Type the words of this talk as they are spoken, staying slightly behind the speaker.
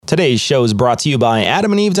Today's show is brought to you by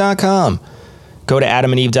AdamandEve.com. Go to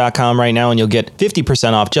AdamandEve.com right now and you'll get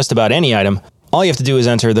 50% off just about any item. All you have to do is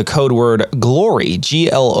enter the code word GLORY,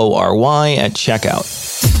 Glory, at checkout.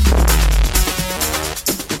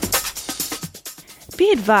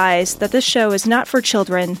 Be advised that this show is not for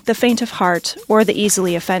children, the faint of heart, or the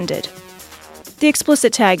easily offended. The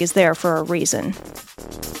explicit tag is there for a reason.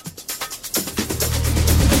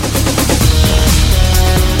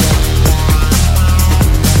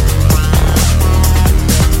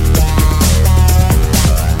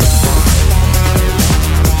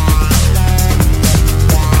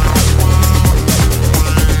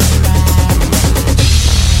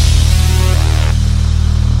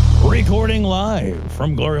 Recording live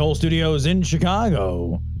from Glory Hole Studios in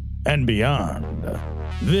Chicago and beyond.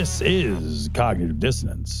 This is Cognitive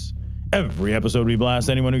Dissonance. Every episode we blast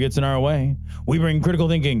anyone who gets in our way. We bring critical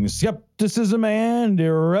thinking, skepticism, and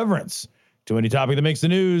irreverence to any topic that makes the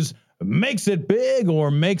news, makes it big,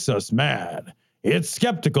 or makes us mad. It's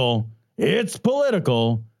skeptical, it's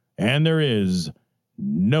political, and there is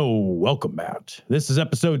no welcome mat. This is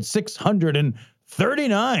episode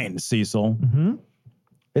 639, Cecil. Mm-hmm.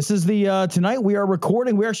 This is the, tonight we are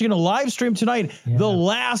recording. We're actually going to live stream tonight. Yeah. The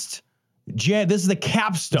last, this is the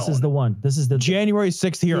capstone. This is the one. This is the January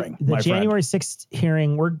 6th hearing. The January 6th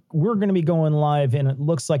hearing. We're going to be going live in, it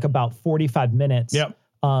looks like about 45 minutes. Yep.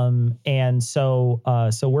 And so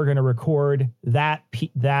we're going to record that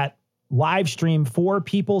live stream for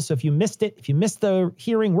people. So if you missed it, if you missed the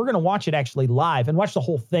hearing, we're going to watch it actually live and watch the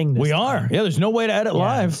whole thing. We are. Yeah, there's no way to edit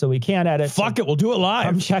live. So we can't edit. Fuck it. We'll do it live.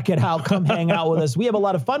 Come check it out. Come hang out with us. We have a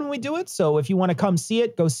lot of fun when we do it. So if you want to come see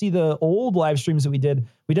it, go see the old live streams that we did.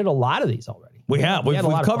 We did a lot of these already. We've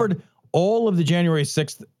covered all of the January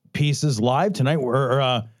 6th pieces live tonight.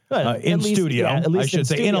 We're in studio, I should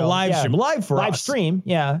say, in a live stream. Live for us. Live stream,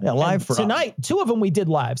 yeah. Yeah, live for us. Tonight, two of them we did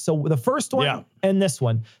live. So the first one and this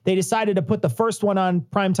one. They decided to put the first one on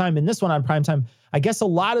primetime and this one on primetime. I guess a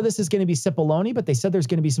lot of this is going to be Cipollone, but they said there's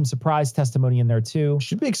going to be some surprise testimony in there too.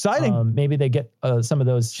 Should be exciting. Maybe they get some of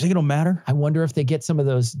those. Do you think it'll matter? I wonder if they get some of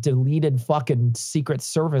those deleted fucking Secret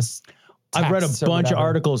Service. I've read a bunch of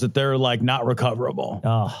articles that they're like not recoverable.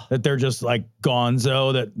 That they're just like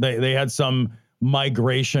gonzo, that they had some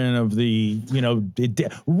migration of the,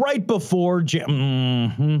 right before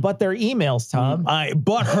But their emails, Tom.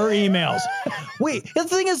 But her emails. Wait, the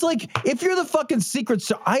thing is, like, if you're the fucking secret,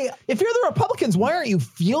 if you're the Republicans, why aren't you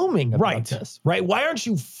fuming about this? Right? Why aren't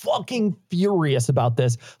you fucking furious about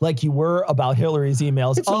this like you were about Hillary's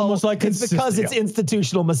emails? It's almost like it's because it's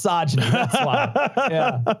institutional misogyny. That's why.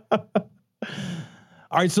 Yeah.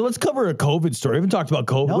 All right, so let's cover a COVID story. We haven't talked about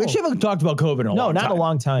COVID. No. We actually haven't talked about COVID in a long time. No, not a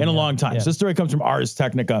long time. In a long time. Yeah. So this story comes from Ars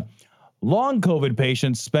Technica. Long COVID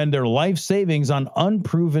patients spend their life savings on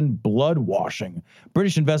unproven blood washing.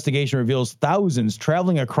 British investigation reveals thousands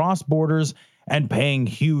traveling across borders and paying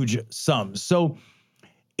huge sums. So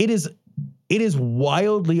it is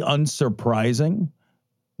wildly unsurprising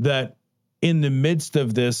that in the midst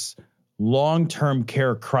of this long-term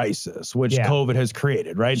care crisis, which COVID has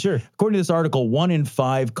created, right? Sure. According to this article, 1 in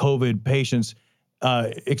 5 COVID patients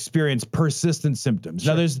experience persistent symptoms.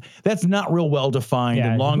 Sure. Now, that's not real well defined.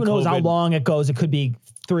 And long who knows COVID, how long it goes? It could be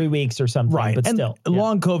 3 weeks or something, right? But and still,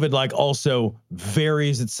 long COVID also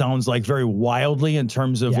varies. It sounds like very wildly in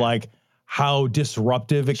terms of like how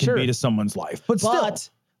disruptive it can be to someone's life. But still.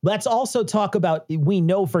 Let's also talk about, we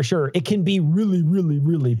know for sure, it can be really, really,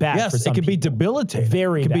 really bad for some it can people. be debilitating.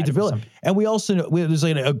 Very bad. And we also know there's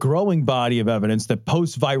like a growing body of evidence that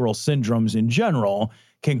post-viral syndromes in general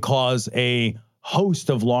can cause a host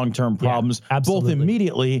of long-term problems, both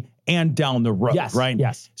immediately and down the road, right?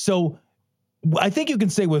 Yes. So I think you can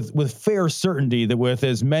say with fair certainty that with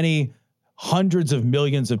as many hundreds of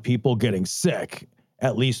millions of people getting sick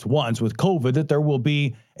at least once with COVID, that there will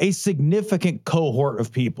be a significant cohort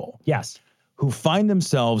of people who find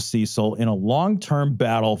themselves, Cecil, in a long-term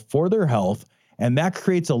battle for their health, and that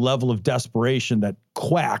creates a level of desperation that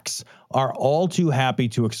quacks are all too happy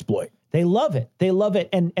to exploit. They love it. They love it.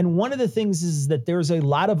 And one of the things is that there's a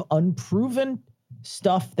lot of unproven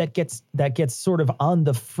stuff that gets sort of on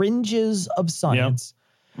the fringes of science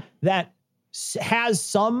that has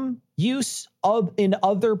some use of in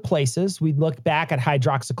other places. We look back at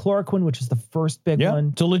hydroxychloroquine, which is the first big one.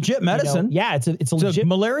 It's a legit medicine. It's a legit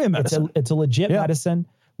malaria medicine. It's a legit medicine.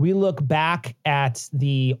 We look back at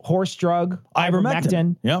the horse drug,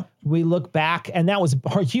 ivermectin. Yep. We look back, and that was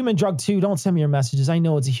a human drug too. Don't send me your messages. I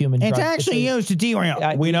know it's a human drug. It's actually used to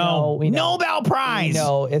derail. We know. Nobel Prize.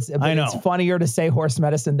 No, it's funnier to say horse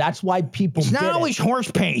medicine. That's why people did it. It's not always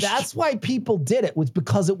horse paste. That's why people did it, was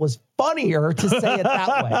because it was funnier to say it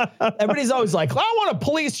that way. Everybody's always like, I want to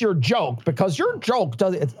police your joke because your joke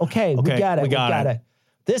does it. Okay, we got it. We got it.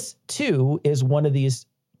 This too is one of these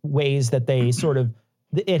ways that they sort of,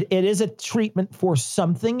 it is a treatment for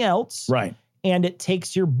something else. Right. And it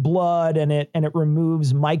takes your blood and it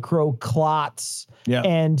removes micro clots. Yeah.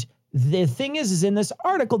 And the thing is in this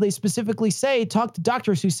article, they specifically say, talk to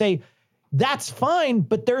doctors who say, that's fine,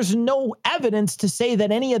 but there's no evidence to say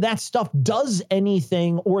that any of that stuff does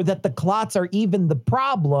anything or that the clots are even the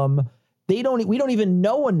problem. We don't even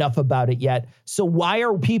know enough about it yet. So why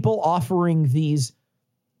are people offering these,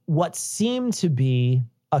 what seem to be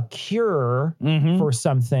a cure for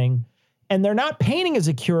something, and they're not painting as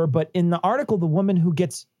a cure, but in the article, the woman who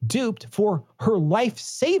gets duped for her life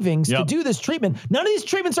savings to do this treatment, none of these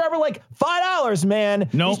treatments are ever like $5, man.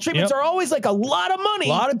 These treatments are always like a lot of money.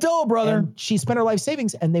 A lot of dough, brother. And she spent her life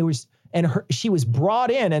savings, and she was brought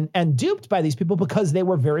in and duped by these people because they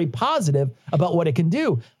were very positive about what it can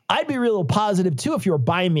do. I'd be real positive too if you were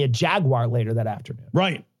buying me a Jaguar later that afternoon.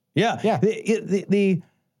 Right. Yeah. Yeah.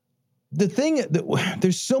 The thing that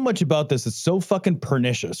there's so much about this that's so fucking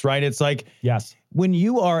pernicious, right? It's like, yes, when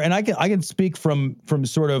you are, and I can speak from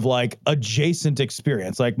sort of like adjacent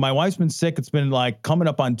experience. Like my wife's been sick. It's been like coming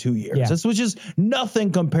up on 2 years. This was just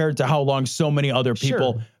nothing compared to how long so many other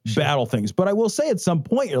people battle things. But I will say at some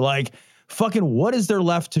point you're like, fucking, what is there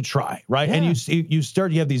left to try? Right. Yeah.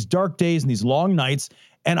 And you have these dark days and these long nights,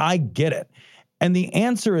 and I get it. And the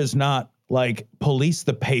answer is not like police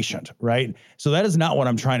the patient, right? So that is not what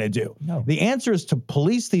I'm trying to do. No. The answer is to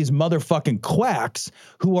police these motherfucking quacks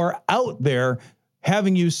who are out there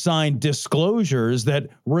having you sign disclosures that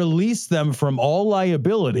release them from all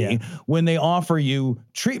liability when they offer you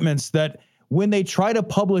treatments that, when they try to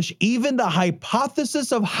publish even the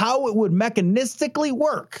hypothesis of how it would mechanistically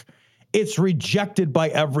work, it's rejected by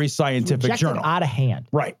every scientific journal. Out of hand.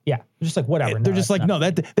 Right. Yeah. Just like, whatever. They're just like, no,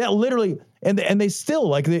 that literally, and they still,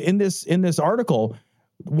 like, in this article,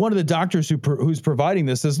 one of the doctors who's providing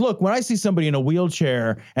this says, look, when I see somebody in a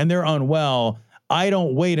wheelchair and they're unwell, I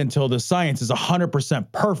don't wait until the science is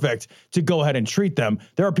 100% perfect to go ahead and treat them.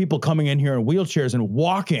 There are people coming in here in wheelchairs and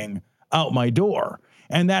walking out my door.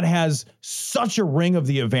 And that has such a ring of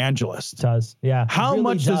the evangelist. It does, yeah. How really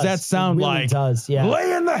much does that sound like? It does, yeah.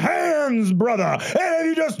 Lay in the hands, brother, and if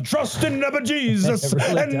you just trust in the Jesus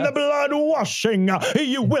really and the blood washing,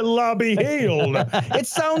 you will be healed. It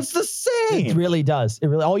sounds the same. It really does. It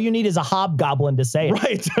really. All you need is a hobgoblin to say it.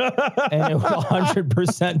 Right. And it will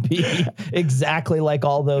 100% be exactly like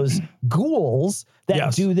all those ghouls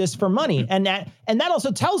that do this for money. And that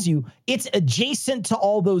also tells you it's adjacent to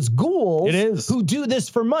all those ghouls who do this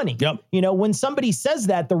for money. Yep. You know, when somebody says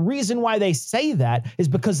that, the reason why they say that is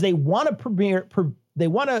because they want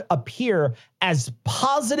to appear as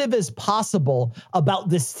positive as possible about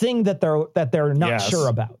this thing that they're not sure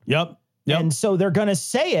about. Yep. And so they're going to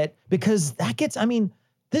say it because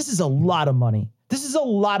this is a lot of money. This is a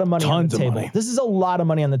lot of money on the table. This is a lot of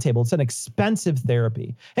money on the table. It's an expensive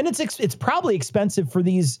therapy. And it's probably expensive for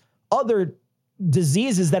these other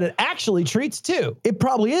diseases that it actually treats too. It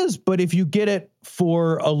probably is, but if you get it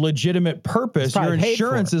for a legitimate purpose, your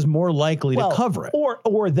insurance is more likely to cover it.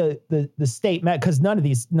 Or the state, because none of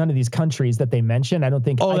these countries that they mention, I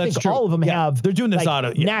think all of them have. They're doing this out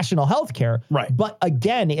of national health care. Right. But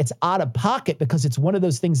again, it's out of pocket because it's one of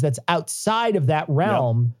those things that's outside of that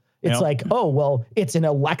realm. Yep. It's like, oh, well, it's an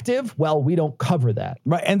elective. Well, we don't cover that.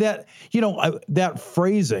 Right. And that, that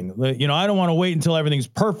phrasing, I don't want to wait until everything's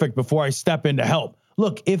perfect before I step in to help.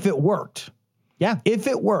 Look, if it worked,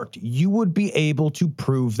 you would be able to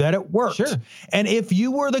prove that it worked. Sure. And if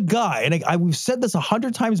you were the guy, and we've said this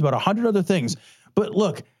 100 times about 100 other things, but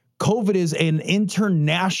look, COVID is an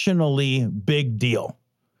internationally big deal.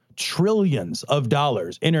 Trillions of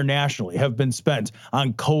dollars internationally have been spent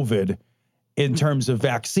on COVID in terms of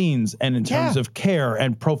vaccines and in terms of care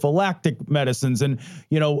and prophylactic medicines and,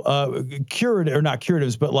 curative or not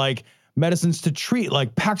curatives, but like medicines to treat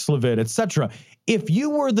like Paxlovid, et cetera. If you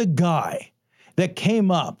were the guy that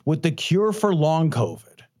came up with the cure for long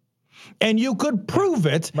COVID and you could prove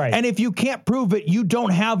it, and if you can't prove it, you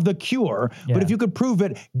don't have the cure, but if you could prove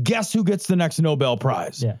it, guess who gets the next Nobel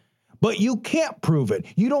Prize? Yeah. But you can't prove it.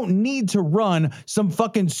 You don't need to run some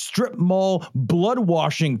fucking strip mall blood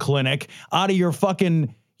washing clinic out of your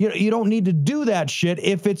fucking, You don't need to do that shit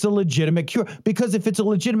if it's a legitimate cure. Because if it's a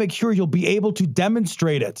legitimate cure, you'll be able to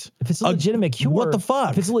demonstrate it. If it's a legitimate cure, what the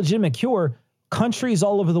fuck? If it's a legitimate cure, countries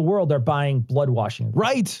all over the world are buying blood washing.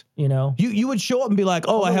 Right. You know? You would show up and be like,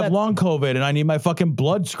 oh, I have long COVID and I need my fucking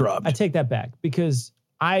blood scrubbed. I take that back because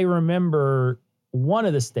I remember one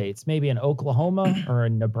of the states, maybe in Oklahoma or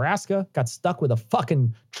in Nebraska, got stuck with a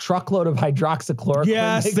fucking truckload of hydroxychloroquine.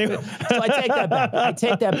 Yes. So I take that back. I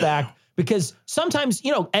take that back because sometimes,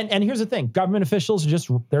 you know, and here's the thing, government officials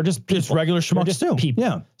they're just people. Just regular schmucks too. People.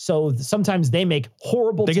 Yeah. So sometimes they make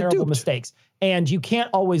terrible mistakes. And you can't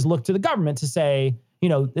always look to the government to say, you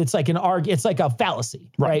know, it's like a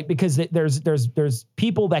fallacy, right? Because there's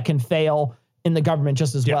people that can fail in the government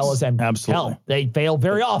just as well as them. Absolutely. Hell, they fail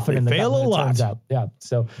very often in the government. They fail a lot. Turns out. Yeah.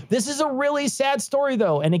 So this is a really sad story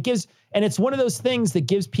though. And it's one of those things that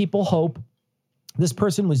gives people hope. This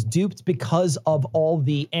person was duped because of all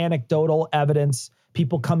the anecdotal evidence,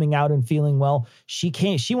 people coming out and feeling well. She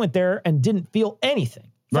went there and didn't feel anything.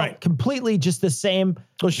 Right. Completely just the same.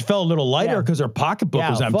 Well, she felt a little lighter because her pocketbook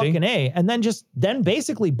was empty. Fucking A. And then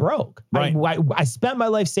basically broke. Right. I spent my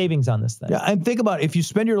life savings on this thing. Yeah. And think about it. If you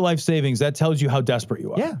spend your life savings, that tells you how desperate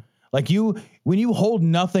you are. Yeah. Like when you hold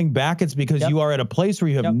nothing back, it's because you are at a place where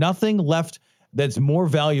you have nothing left that's more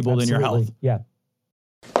valuable than your health. Yeah.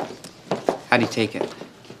 How'd he take it?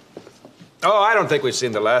 Oh, I don't think we've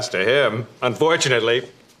seen the last of him, unfortunately.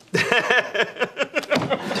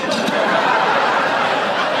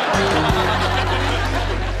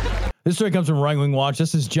 This story comes from Right Wing Watch.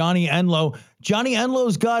 This is Johnny Enlow. Johnny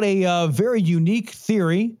Enlow's got a very unique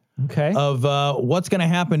theory of what's going to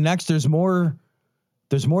happen next. There's more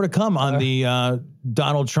to come on the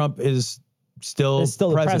Donald Trump is still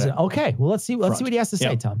the president. Okay, well let's see what he has to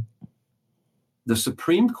say, Tom. The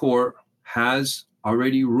Supreme Court has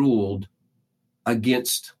already ruled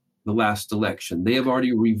against the last election. They have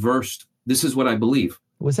already reversed. This is what I believe.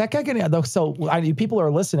 Was that guy going to? So people are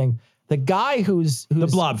listening. The guy who's the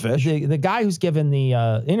blobfish, the guy who's given the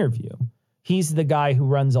interview, he's the guy who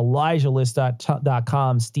runs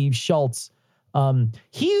ElijahList.com, Steve Schultz.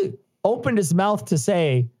 He opened his mouth to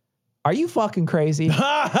say, "Are you fucking crazy?"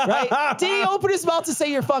 Right? Did he open his mouth to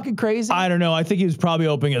say you're fucking crazy? I don't know. I think he was probably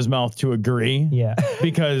opening his mouth to agree. Yeah.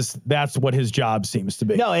 Because that's what his job seems to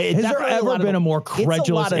be. No, has there ever been a more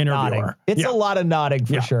credulous interviewer? It's a lot of nodding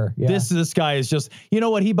for sure. Yeah. This guy is just, you know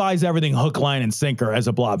what? He buys everything hook, line, and sinker as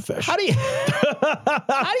a blobfish. How do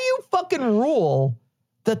you fucking rule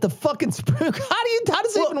that the fucking Supreme? How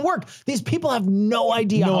does it even work? These people have no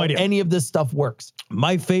idea how any of this stuff works.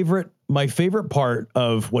 My favorite part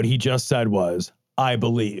of what he just said was, I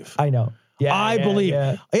believe. I know. Yeah, I believe.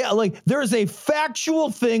 Yeah, like there's a factual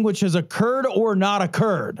thing which has occurred or not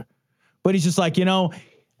occurred. But he's just like, the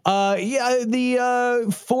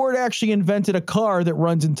Ford actually invented a car that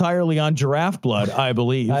runs entirely on giraffe blood, I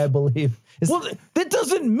believe. I believe. Well, that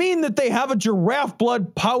doesn't mean that they have a giraffe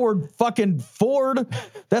blood powered fucking Ford.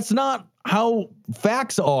 That's not how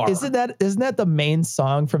facts are. Isn't that the main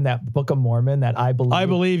song from that Book of Mormon, that I believe? I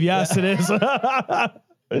believe, yes, it is.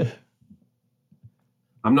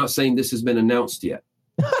 I'm not saying this has been announced yet.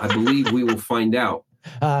 I believe we will find out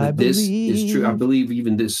that this is true. I believe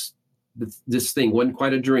even this thing wasn't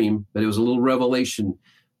quite a dream, but it was a little revelation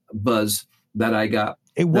buzz that I got.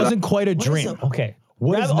 It wasn't quite a dream. Okay.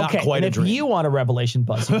 Not quite a dream. If you want a revelation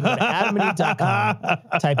buzz, you can go to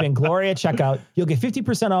adamandeve.com, type in Gloria, checkout. You'll get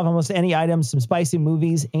 50% off almost any items, some spicy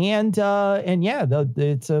movies, and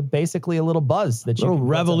it's basically a little buzz that you can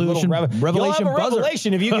revelation you'll have a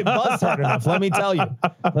revelation if you get buzzed hard enough. Let me tell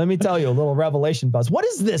you, a little revelation buzz. What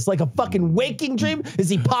is this? Like a fucking waking dream? Is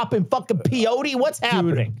he popping fucking peyote? What's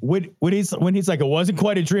happening? When he's like, it wasn't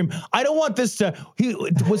quite a dream. I don't want this to.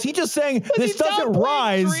 Was he just saying this doesn't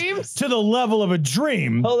rise to the level of a dream?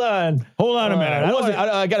 Hold on a minute.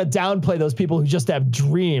 I got to downplay those people who just have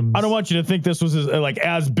dreams. I don't want you to think this was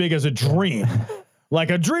as big as a dream. Like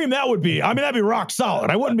a dream, that'd be rock solid.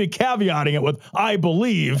 I wouldn't be caveating it with I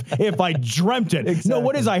believe if I dreamt it. Exactly. No,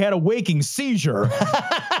 what is I had a waking seizure.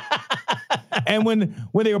 And when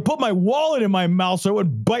they would put my wallet in my mouth so I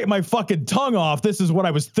wouldn't bite my fucking tongue off, this is what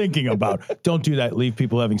I was thinking about. Don't do that. Leave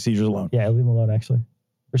people having seizures alone. Yeah, leave them alone, actually.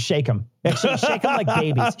 Or shake them. Actually, shake them like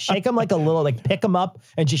babies. Shake them like a little, pick them up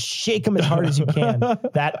and just shake them as hard as you can.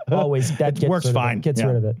 That works fine. Gets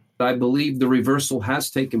rid of it. I believe the reversal has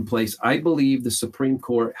taken place. I believe the Supreme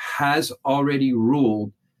Court has already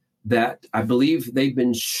ruled that. I believe they've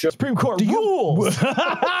been shown. Supreme Court rules.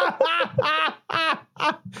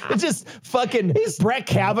 It's just fucking Brett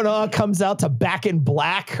Kavanaugh comes out to Back in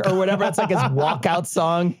Black or whatever. That's like his walkout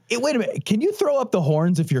song. Wait a minute. Can you throw up the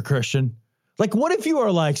horns if you're Christian? Like, what if you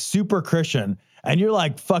are like super Christian and you're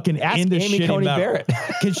like fucking ask into Amy shitty Coney metal? Barrett.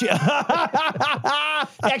 Can she?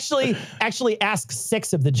 actually ask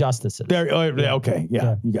 6 of the justices. Okay.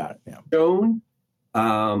 Yeah, you got it. Yeah. Shown.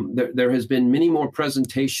 There has been many more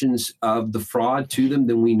presentations of the fraud to them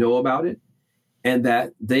than we know about it. And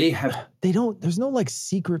that there's no like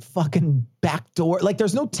secret fucking backdoor. Like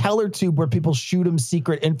there's no teller tube where people shoot them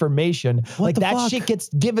secret information. Like that shit gets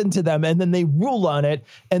given to them and then they rule on it.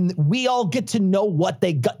 And we all get to know what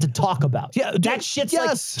they got to talk about. Yeah. That shit's like,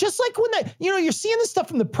 just like when you're seeing this stuff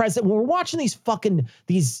from the president, when we're watching these fucking,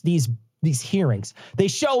 these hearings, they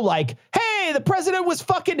show like, hey, the president was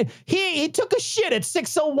fucking, he took a shit at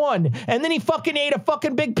 6:01 and then he fucking ate a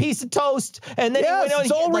fucking big piece of toast. And then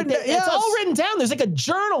it's all written down. There's like a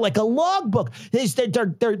journal, like a logbook.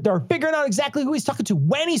 They're figuring out exactly who he's talking to,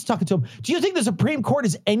 when he's talking to him. Do you think the Supreme Court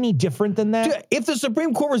is any different than that? Dude, if the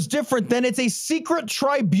Supreme Court was different, then it's a secret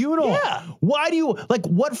tribunal. Yeah. Why do you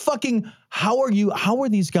how are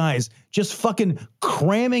these guys just fucking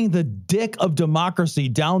cramming the dick of democracy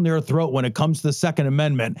down their throat when it comes to the Second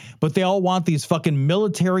Amendment, but they all want these fucking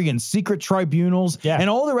military and secret tribunals and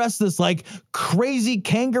all the rest of this like crazy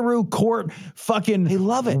kangaroo court fucking they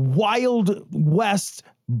love it. Wild West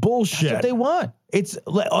bullshit. That's what they want. It's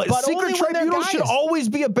secret tribunal should always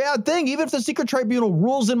be a bad thing, even if the secret tribunal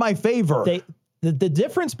rules in my favor. The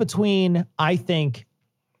difference between, I think,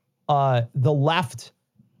 the left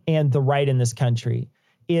and the right in this country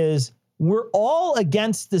is we're all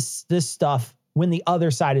against this stuff when the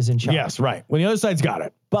other side is in charge. Yes, right. When the other side's got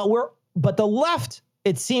it. But the left,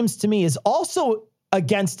 it seems to me, is also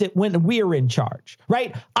against it when we're in charge,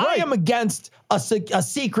 right? I am against a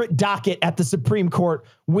secret docket at the Supreme Court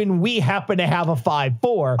when we happen to have a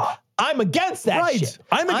 5-4. I'm against that shit.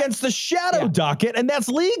 I'm against the shadow docket, and that's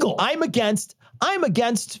legal. I'm against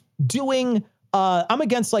doing I'm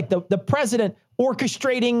against like the president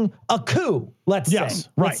orchestrating a coup, let's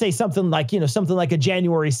say something like a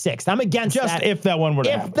January 6th. I'm against that. If that one were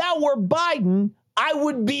to happen. If that were Biden, I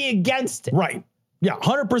would be against it. Right. Yeah,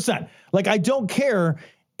 100%. Like, I don't care.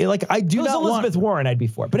 Like, I do not Elizabeth Warren, I'd be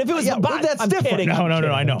for. But if it was Biden, that's different. Kidding, no,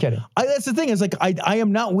 I know. That's the thing is, like, I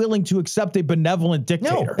am not willing to accept a benevolent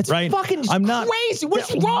dictator. No, it's right? fucking crazy.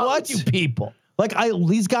 What's wrong with you people? Like,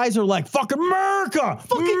 these guys are like, fucking America,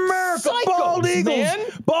 psychos, bald eagles, man.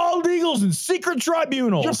 Bald eagles and secret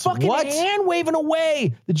tribunals. You're fucking hand waving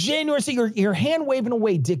away the January. So you're hand waving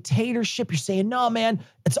away dictatorship. You're saying, no, man,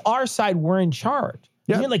 it's our side. We're in charge.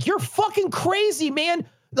 Yeah. You're like, you're fucking crazy, man.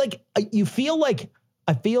 Like, I feel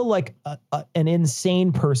like an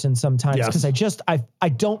insane person sometimes because I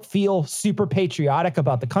don't feel super patriotic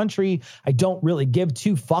about the country. I don't really give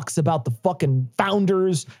 2 fucks about the fucking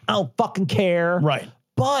founders. I don't fucking care. Right.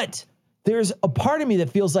 But there's a part of me that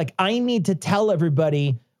feels like I need to tell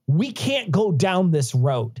everybody we can't go down this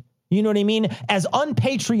road. You know what I mean? As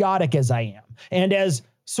unpatriotic as I am and as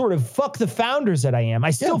sort of fuck the founders that I am,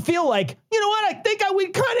 I still feel like, you know what? I think we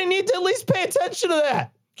kind of need to at least pay attention to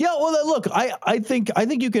that. Yeah, well, look, I think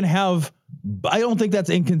you can have. I don't think that's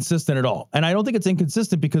inconsistent at all, and I don't think it's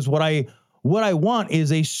inconsistent because what I want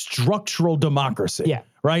is a structural democracy. Yeah,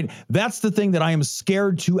 right. That's the thing that I am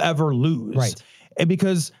scared to ever lose. Right, and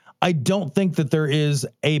because I don't think that there is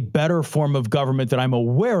a better form of government that I'm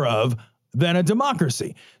aware of than a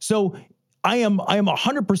democracy. So I am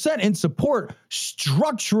 100% in support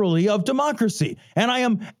structurally of democracy. And I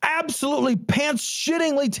am absolutely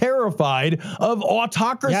pants-shittingly terrified of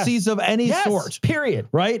autocracies of any sort. Period.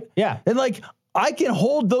 Right? Yeah. And like, I can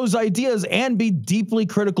hold those ideas and be deeply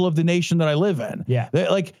critical of the nation that I live in. Yeah.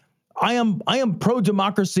 Like, I am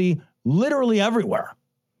pro-democracy literally everywhere.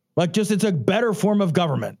 Like, just it's a better form of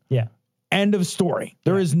government. Yeah. End of story.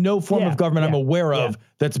 There is no form of government I'm aware of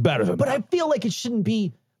that's better than that. But I feel like it shouldn't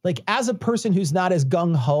be. Like, as a person who's not as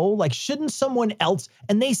gung-ho, like, shouldn't someone else,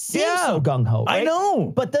 and they seem so gung-ho, right? I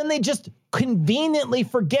know. But then they just conveniently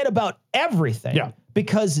forget about everything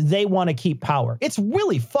because they want to keep power. It's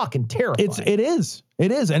really fucking terrifying. It is.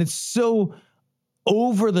 And it's so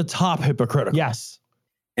over-the-top hypocritical. Yes.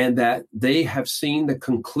 And that they have seen the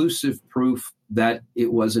conclusive proof that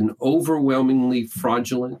it was an overwhelmingly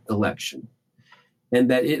fraudulent election and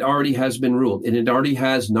that it already has been ruled. And it already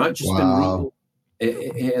has not just been ruled,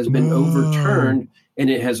 it has been overturned, and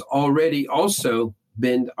it has already also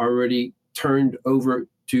been turned over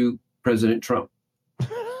to President Trump.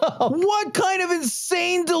 What kind of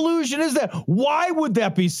insane delusion is that? Why would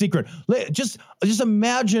that be secret? Just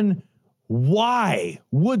imagine, why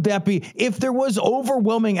would that be? If there was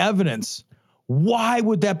overwhelming evidence, why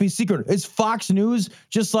would that be secret? Is Fox News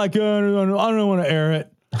just like, I don't want to air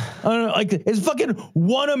it? I don't know, like, is fucking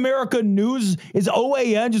One America News, is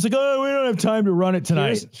OAN just like, oh, we don't have time to run it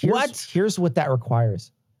tonight? Here's what that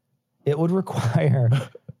requires. It would require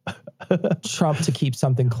Trump to keep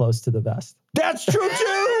something close to the vest. That's true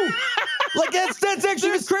too. Like that's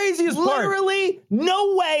actually the craziest part. Literally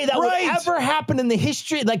no way that would ever happen in the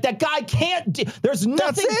history. Like that guy can't do, there's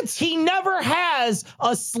nothing. He never has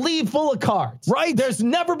a sleeve full of cards. Right. There's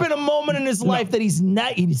never been a moment in his life that he's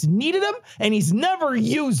needed them and he's never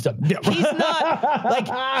used them. Yeah. He's not like,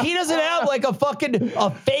 he doesn't have like a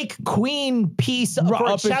fake queen piece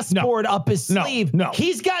for a chessboard up his sleeve. No.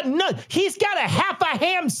 He's got none. He's got a half a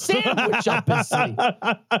ham sandwich up his sleeve.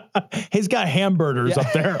 He's got hamburgers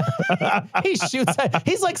up there. He shoots.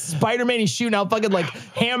 He's like Spider-Man. He's shooting out fucking like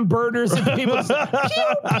hamburgers and people. Just, pew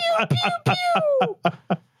pew pew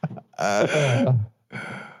pew.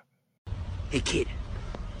 Hey kid,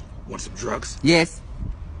 want some drugs? Yes.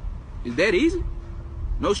 Is that easy?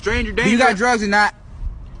 No stranger danger. Do you got drugs or not?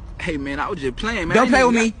 Hey man, I was just playing, man. Don't play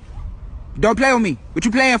with me. Don't play with me. What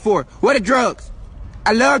you playing for? What are drugs?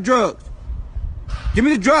 I love drugs. Give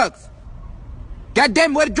me the drugs. God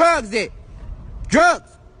damn, where the drugs at? Drugs.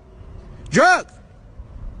 Drugs!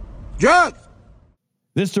 Drugs!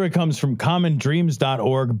 This story comes from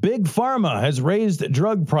commondreams.org. Big Pharma has raised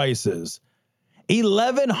drug prices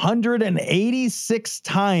 1,186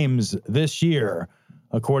 times this year,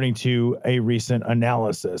 according to a recent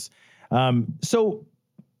analysis. So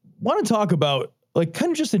want to talk about, like,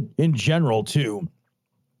 kind of just in general, too,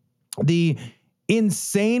 the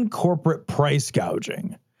insane corporate price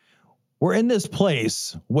gouging. We're in this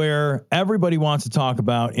place where everybody wants to talk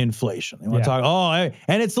about inflation. They want to talk,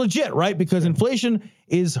 and it's legit, right? Because inflation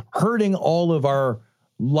is hurting all of our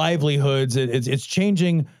livelihoods. It's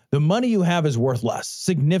changing. The money you have is worth less,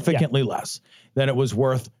 significantly less than it was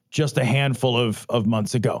worth just a handful of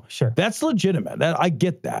months ago. Sure. That's legitimate. I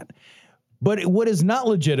get that. But what is not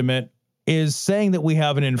legitimate is saying that we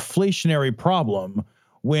have an inflationary problem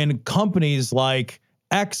when companies like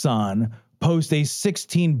Exxon post a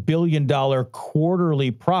 $16 billion quarterly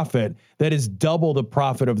profit that is double the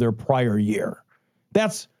profit of their prior year.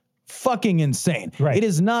 That's fucking insane. Right. It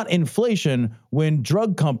is not inflation when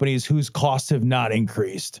drug companies whose costs have not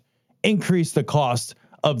increase the cost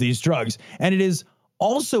of these drugs. And it is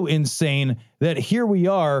also insane that here we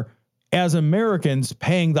are as Americans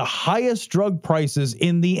paying the highest drug prices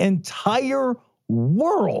in the entire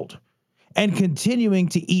world and continuing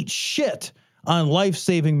to eat shit on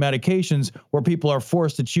life-saving medications where people are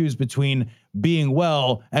forced to choose between being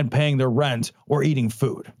well and paying their rent or eating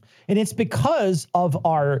food. And it's because of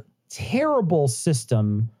our terrible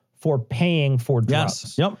system for paying for drugs.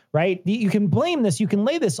 Yes. Yep. Right? You can blame this. You can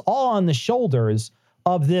lay this all on the shoulders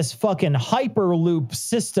of this fucking Hyperloop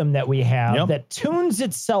system that we have that tunes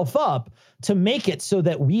itself up to make it so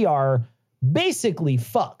that we are basically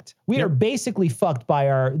fucked. We are basically fucked by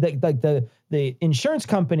the insurance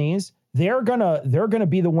companies. They're gonna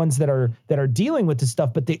be the ones that are dealing with this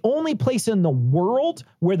stuff. But the only place in the world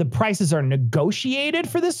where the prices are negotiated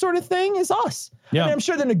for this sort of thing is us. Yeah. I mean, I'm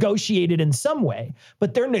sure they're negotiated in some way,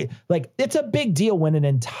 but they're like, it's a big deal when an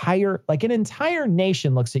entire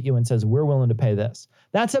nation looks at you and says, we're willing to pay this.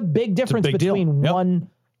 That's a big difference between one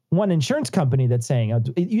insurance company that's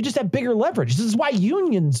saying, you just have bigger leverage. This is why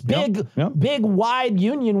unions, big, wide,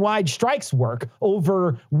 union-wide strikes work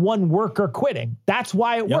over one worker quitting. That's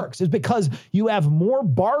why it works. Is because you have more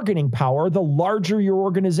bargaining power the larger your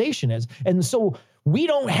organization is. And so we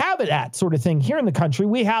don't have that sort of thing here in the country.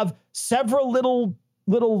 We have several little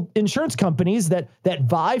insurance companies that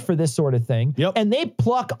vie for this sort of thing. And they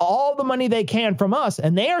pluck all the money they can from us,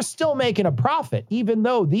 and they are still making a profit, even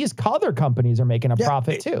though these other companies are making a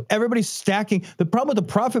profit too. Everybody's stacking. The problem with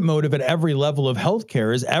the profit motive at every level of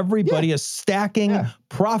healthcare is everybody is stacking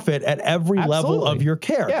profit at every level of your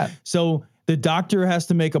care. So the doctor has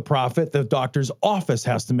to make a profit. The doctor's office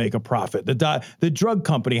has to make a profit. The drug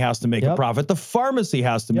company has to make a profit. The pharmacy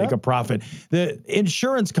has to make a profit. The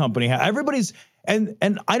insurance company, everybody's.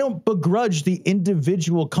 And I don't begrudge the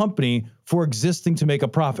individual company for existing to make a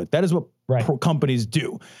profit. That is what companies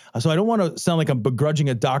do. So I don't want to sound like I'm begrudging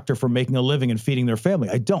a doctor for making a living and feeding their family.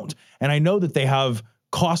 I don't. And I know that they have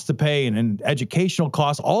costs to pay and educational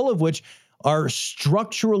costs, all of which are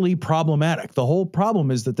structurally problematic. The whole problem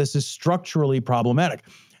is that this is structurally problematic.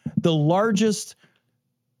 The largest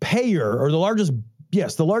payer, or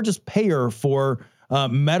the largest payer for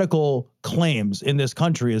medical claims in this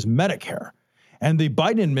country is Medicare. And the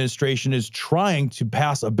Biden administration is trying to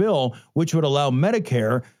pass a bill which would allow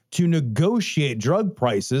Medicare to negotiate drug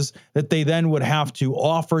prices that they then would have to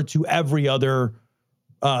offer to every other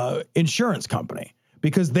insurance company.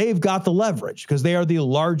 because they've got the leverage, because they are the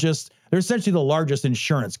largest, they're essentially the largest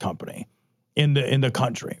insurance company in the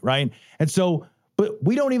country, right? And so, but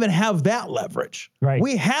we don't even have that leverage. Right.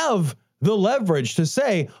 We have the leverage to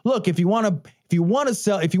say, look, if you want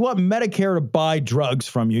Medicare to buy drugs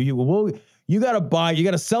from you, you got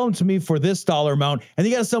to sell them to me for this dollar amount, and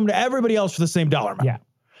you got to sell them to everybody else for the same dollar amount. Yeah.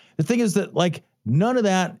 The thing is that, like, none of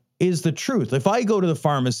that is the truth. If I go to the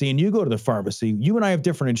pharmacy and you go to the pharmacy, you and I have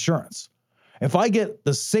different insurance. If I get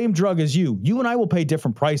the same drug as you and I will pay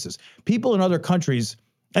different prices. People in other countries,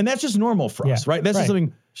 and that's just normal for us, right? That's just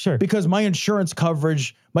something, sure, because my insurance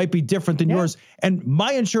coverage might be different than yours, and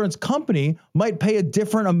my insurance company might pay a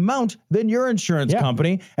different amount than your insurance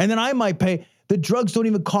company, and then I might pay. The drugs don't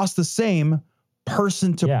even cost the same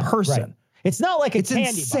person to person. Right. It's not like it's candy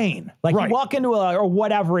insane. Bar. Like you walk into or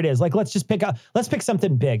whatever it is. Like let's pick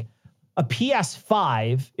something big. A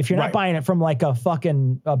PS5, if you're not buying it from like a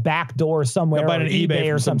fucking back door somewhere, or an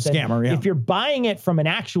eBay or some something, scammer, if you're buying it from an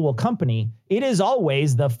actual company, it is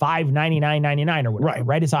always the $5.99.99 or whatever,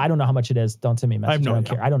 right? It's, I don't know how much it is. Don't send me a message. I don't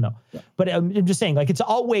care. I don't know. Yeah. But I'm just saying, like, it's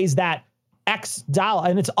always that X dollar,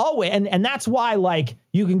 and it's always, and that's why, like,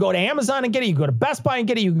 you can go to Amazon and get it, you can go to Best Buy and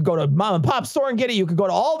get it, you can go to mom and pop store and get it, you can go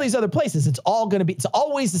to all these other places. It's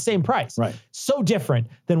always the same price. Right. So different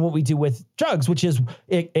than what we do with drugs, which is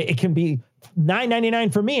it can be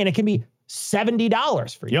 $9.99 for me and it can be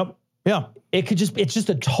 $70 for you. Yep. Yeah. It's just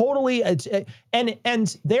a totally,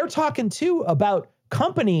 and they're talking too about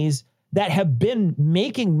companies that have been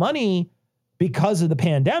making money because of the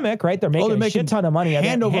pandemic, right? They're making a shit ton of money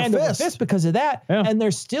hand over fist because of that. Yeah. And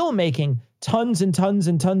they're still making tons and tons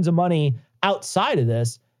and tons of money outside of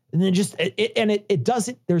this. And then it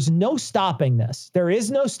doesn't, there's no stopping this. There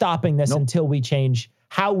is no stopping this until we change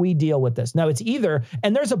how we deal with this. Now it's either,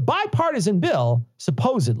 and there's a bipartisan bill,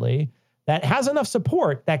 supposedly, that has enough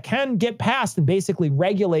support that can get passed and basically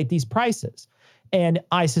regulate these prices. And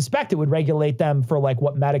I suspect it would regulate them for like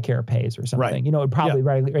what Medicare pays or something. Right. You know, it would probably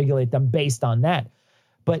regulate them based on that.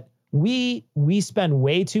 But we spend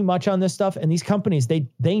way too much on this stuff, and these companies,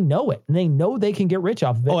 they know it, and they know they can get rich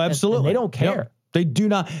off of it. Oh, absolutely. And they don't care.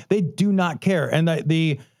 Yep. They do not care. And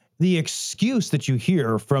the excuse that you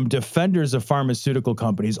hear from defenders of pharmaceutical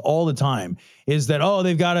companies all the time is that, oh,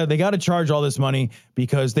 they got to charge all this money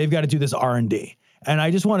because they've got to do this R&D. And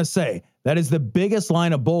I just want to say that is the biggest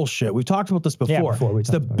line of bullshit. We've talked about this before.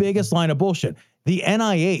 It's the biggest line of bullshit. The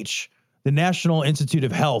NIH, the National Institute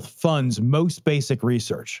of Health, funds most basic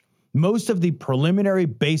research. Most of the preliminary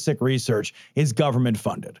basic research is government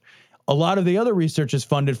funded. A lot of the other research is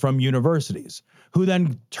funded from universities, who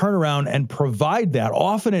then turn around and provide that,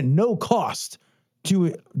 often at no cost,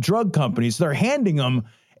 to drug companies. They're handing them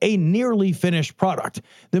a nearly finished product.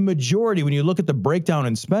 The majority, when you look at the breakdown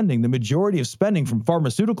in spending, the majority of spending from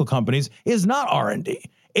pharmaceutical companies is not R&D.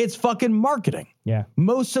 It's fucking marketing. Yeah.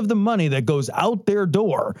 Most of the money that goes out their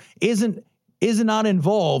door is not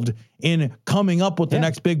involved in coming up with the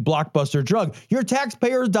next big blockbuster drug. Your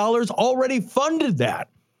taxpayers' dollars already funded that.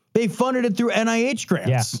 They funded it through NIH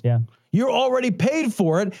grants. Yeah. You're already paid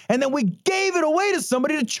for it, and then we gave it away to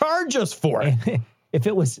somebody to charge us for it. If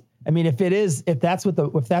that's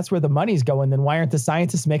where the money's going, then why aren't the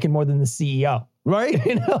scientists making more than the CEO? Right?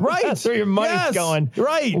 You know, right. That's where your money's going.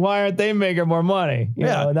 Right. Why aren't they making more money? You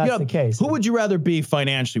know, and that's the case. Who would you rather be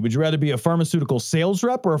financially? Would you rather be a pharmaceutical sales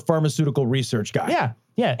rep or a pharmaceutical research guy? Yeah.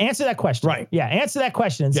 Yeah. Answer that question. Right. Yeah. Answer that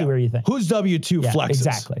question and see where you think. Who's W-2 flexes?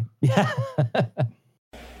 Exactly. Yeah.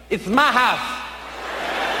 It's my house.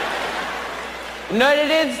 You know what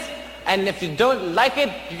it is? And if you don't like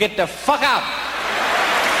it, you get the fuck out.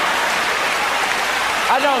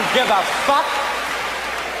 I don't give a fuck.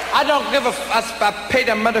 I don't give a fuck. I pay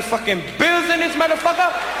the motherfucking bills in this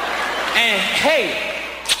motherfucker. And hey,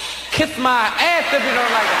 kiss my ass if you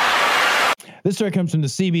don't like it. This story comes from the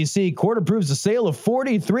CBC. Court approves the sale of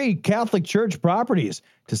 43 Catholic Church properties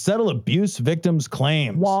to settle abuse victims'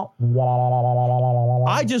 claims.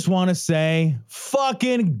 I just want to say,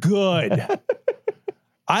 fucking good.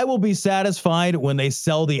 I will be satisfied when they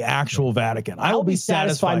sell the actual Vatican. I will be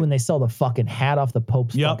satisfied when they sell the fucking hat off the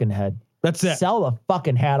Pope's fucking head. That's it. Sell the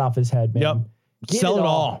fucking hat off his head, man. Yep. Sell it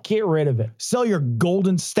all. Get rid of it. Sell your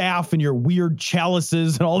golden staff and your weird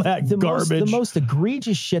chalices and all that garbage. The most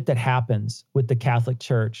egregious shit that happens with the Catholic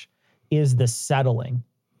Church is the settling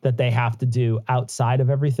that they have to do outside of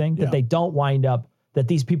everything, that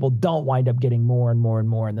these people don't wind up getting more and more and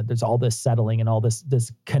more, and that there's all this settling and all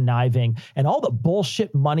this conniving and all the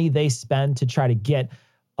bullshit money they spend to try to get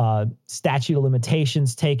statute of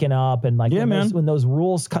limitations taken up. And like when those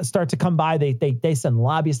rules start to come by, they send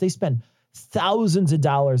lobbyists. They spend thousands of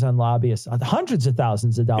dollars on lobbyists, hundreds of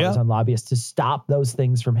thousands of dollars on lobbyists to stop those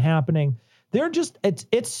things from happening. They're just,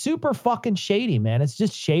 it's super fucking shady, man. It's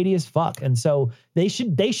just shady as fuck. And so they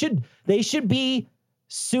should be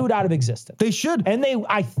sued out of existence. They should. And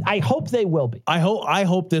I hope they will be. I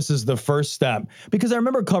hope this is the first step, because I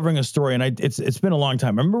remember covering a story, and it's been a long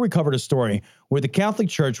time. I remember we covered a story where the Catholic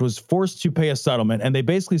Church was forced to pay a settlement, and they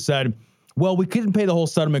basically said, well, we couldn't pay the whole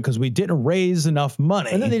settlement because we didn't raise enough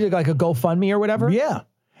money. And then they did like a GoFundMe or whatever. Yeah.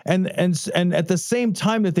 And at the same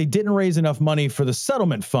time that they didn't raise enough money for the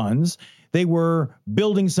settlement funds, they were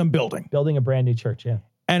building a brand new church. Yeah.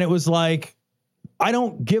 And it was like, I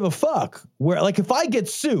don't give a fuck. Where, like, if I get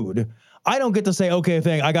sued, I don't get to say,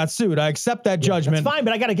 okay, I got sued. I accept that judgment. That's fine,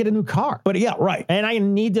 but I got to get a new car. But yeah, right. And I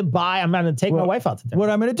need to I'm going to take my wife out to dinner. What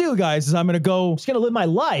I'm going to do, guys, is I'm just going to live my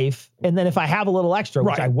life. And then if I have a little extra,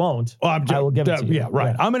 which I won't, I will give it to you. Yeah,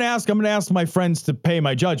 right. I'm going to ask my friends to pay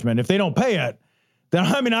my judgment. If they don't pay it, then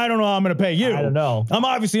I don't know how I'm going to pay you. I don't know. I'm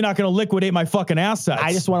obviously not going to liquidate my fucking assets.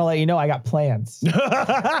 I just want to let you know I got plans.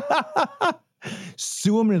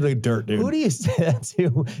 Sue them into the dirt, dude. Who do you say that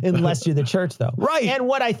to unless you're the church, though? Right. And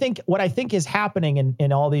what I think is happening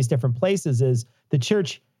in all these different places is the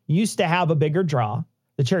church used to have a bigger draw.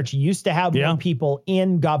 The church used to have more people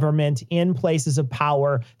in government, in places of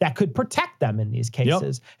power that could protect them in these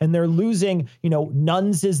cases. Yep. And they're losing,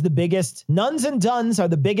 nuns and duns are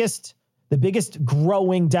the biggest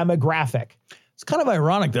growing demographic. It's kind of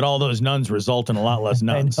ironic that all those nuns result in a lot less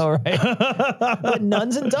nuns. I know, right? But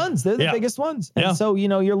nuns and duns, they're the biggest ones. And so,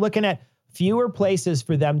 you're looking at fewer places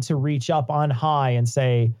for them to reach up on high and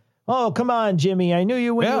say, oh, come on, Jimmy, I knew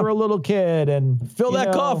you when you were a little kid. And fill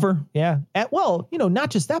that coffer. Yeah. Well, not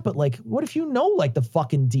just that, but like, what if the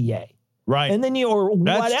fucking DA? Right. And then or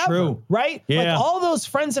That's whatever. True. Right? Yeah. Like all those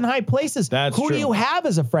friends in high places. That's Who true. do you have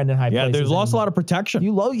as a friend in high places? Yeah, there's lost a lot of protection.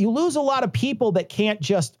 You lose a lot of people that can't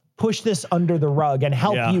just push this under the rug and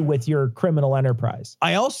help you with your criminal enterprise.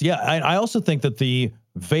 I also think that the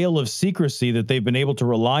veil of secrecy that they've been able to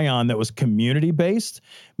rely on that was community-based,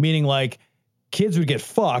 meaning like kids would get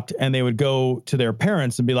fucked and they would go to their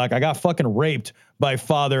parents and be like, I got fucking raped by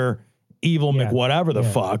Father Evil McWhatever the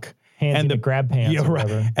fuck. And the grab pants. Yeah,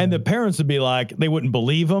 right. And the parents would be like, they wouldn't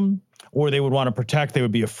believe them, or they would want to protect. They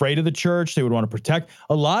would be afraid of the church. They would want to protect.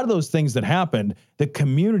 A lot of those things that happened, the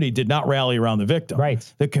community did not rally around the victim.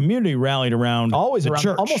 Right. The community rallied around the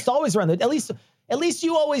church. Almost always around at least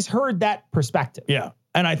you always heard that perspective. Yeah.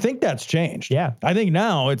 And I think that's changed. Yeah. I think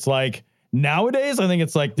now it's like, nowadays, I think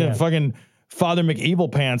it's like the fucking Father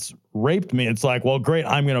McEvil Pants raped me. It's like, well, great.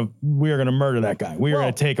 We are going to murder that guy. We are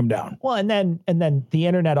going to take him down. Well, and then the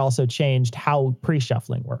internet also changed how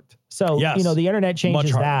pre-shuffling worked. So, the internet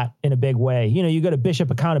changes that in a big way. You go to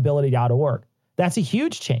bishopaccountability.org. That's a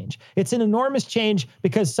huge change. It's an enormous change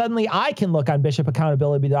because suddenly I can look on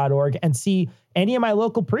bishopaccountability.org and see any of my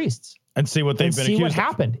local priests. And see what they've been accused of. See what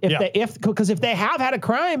happened. Because if they have had a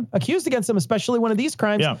crime accused against them, especially one of these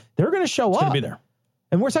crimes, they're going to show up. It's going to be there.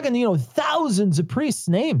 And we're talking, thousands of priests'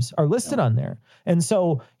 names are listed on there. And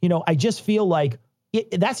so, I just feel like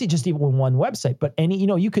that's just even one website, but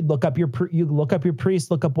you could look up your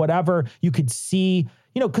priest, look up whatever. You could see,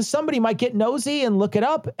 because somebody might get nosy and look it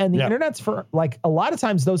up, and the internet's for like a lot of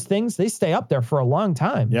times those things, they stay up there for a long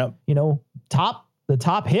time. Yep. The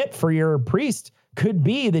top hit for your priest could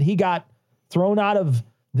be that he got thrown out of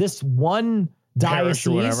this one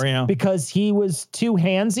diocese because he was too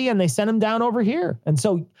handsy and they sent him down over here. And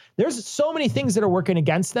so there's so many things that are working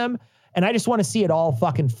against them. And I just want to see it all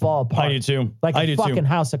fucking fall apart. I do too. Like a fucking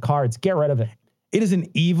house of cards. Get rid of it. It is an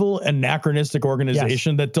evil, anachronistic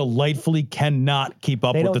organization that delightfully cannot keep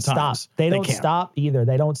up with the times. They don't stop either.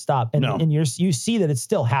 They don't stop. And you see that it's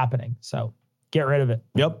still happening. So get rid of it.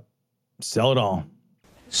 Yep. Sell it all.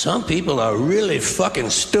 Some people are really fucking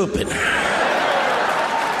stupid.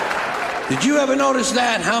 Did you ever notice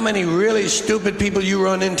that? How many really stupid people you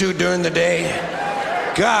run into during the day?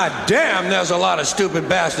 God damn, there's a lot of stupid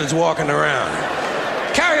bastards walking around.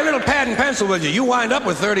 Carry a little pad and pencil with you. You wind up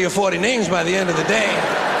with 30 or 40 names by the end of the day.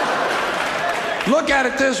 Look at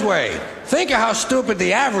it this way. Think of how stupid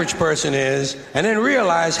the average person is, and then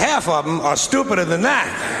realize half of them are stupider than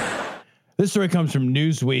that. This story comes from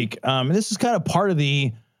Newsweek. And this is kind of part of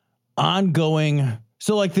the ongoing...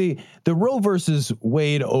 So like the Roe versus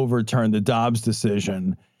Wade overturn, the Dobbs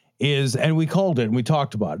decision is, and we called it and we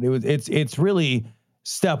talked about it. It's really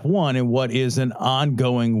step one in what is an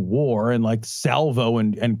ongoing war and like salvo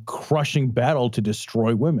and crushing battle to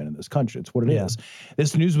destroy women in this country. It's what it is.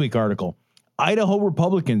 This Newsweek article, Idaho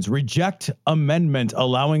Republicans reject amendment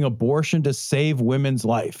allowing abortion to save women's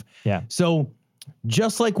life. Yeah. So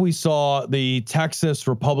just like we saw the Texas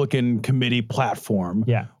Republican Committee platform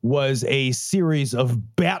was a series of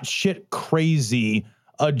batshit crazy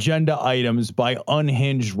agenda items by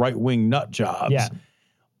unhinged right-wing nut jobs. Yeah.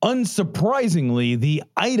 Unsurprisingly, the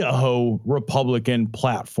Idaho Republican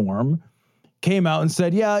platform came out and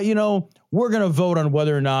said, yeah, you know, we're going to vote on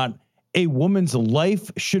whether or not a woman's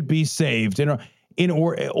life should be saved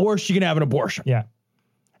or she can have an abortion. Yeah.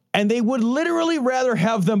 And they would literally rather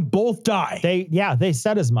have them both die. They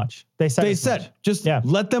said as much. They said just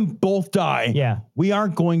let them both die. Yeah. We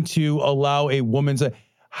aren't going to allow a woman's.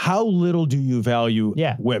 How little do you value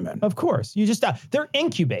women? Of course. You just, they're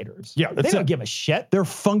incubators. Yeah. They don't give a shit. They're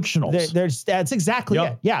functionals. That's exactly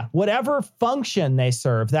it. Yeah. Whatever function they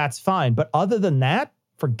serve, that's fine. But other than that,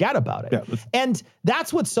 forget about it. Yeah. And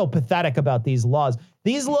that's what's so pathetic about these laws.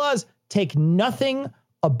 These laws take nothing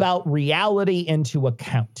about reality into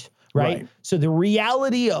account, right? So the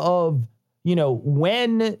reality of, you know,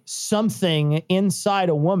 when something inside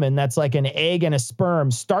a woman that's like an egg and a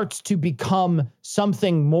sperm starts to become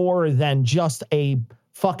something more than just a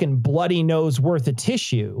fucking bloody nose worth of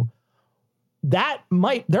tissue, there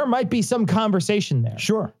might be some conversation there.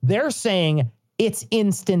 Sure. They're saying it's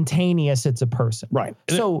instantaneous. It's a person. Right.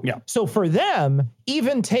 So for them,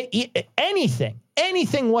 even take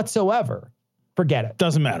anything whatsoever, forget it.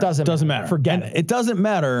 Doesn't matter. Doesn't matter. Forget it. It doesn't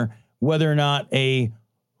matter whether or not a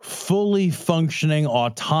fully functioning,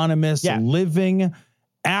 autonomous, living,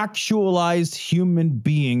 actualized human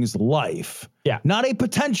being's life. Yeah. Not a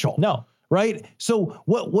potential. No. Right? So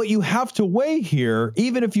what you have to weigh here,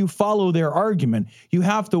 even if you follow their argument, you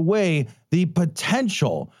have to weigh the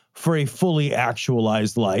potential for a fully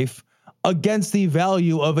actualized life against the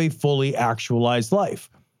value of a fully actualized life.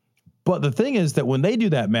 But the thing is that when they do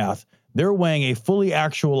that math, they're weighing a fully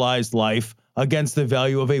actualized life against the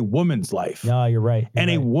value of a woman's life. No, you're right.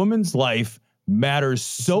 A woman's life matters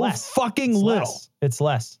so fucking little. It's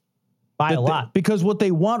less. By a lot. Because what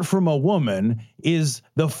they want from a woman is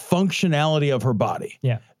the functionality of her body.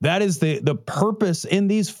 Yeah. That is the purpose in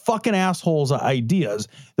these fucking assholes' ideas.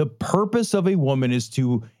 The purpose of a woman is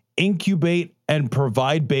to incubate and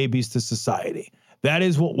provide babies to society. That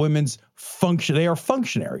is what women's function. They are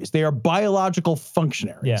functionaries. They are biological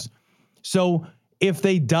functionaries. Yeah. So if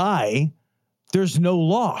they die, there's no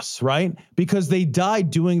loss, right? Because they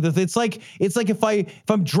died doing it's like if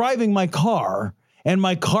I'm driving my car and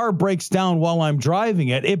my car breaks down while I'm driving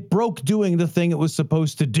it, it broke doing the thing it was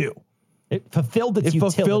supposed to do. It fulfilled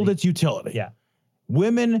its utility. Yeah.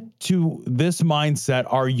 Women to this mindset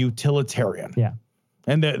are utilitarian. Yeah.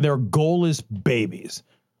 And their goal is babies.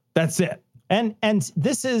 That's it. And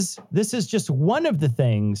this is just one of the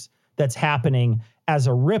things that's happening as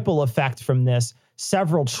a ripple effect from this.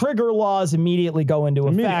 Several trigger laws immediately go into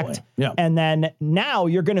effect. Yeah. And then now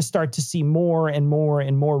you're going to start to see more and more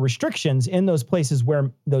and more restrictions in those places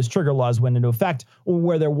where those trigger laws went into effect or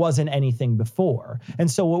where there wasn't anything before. And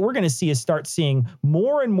so what we're going to see is start seeing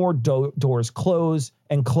more and more doors close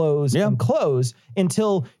and close and close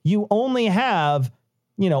until you only have,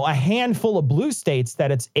 you know, a handful of blue states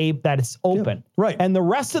that it's open. Yeah, right. And the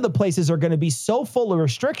rest of the places are going to be so full of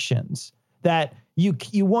restrictions that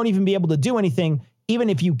you won't even be able to do anything, even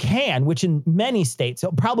if you can, which in many states,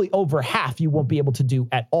 probably over half, you won't be able to do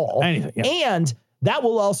at all. Anything, yeah. And that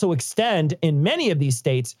will also extend in many of these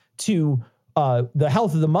states to the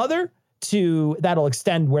health of the mother, that'll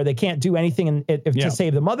extend where they can't do anything to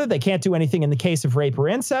save the mother. They can't do anything in the case of rape or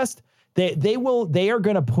incest. They are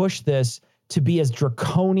going to push this to be as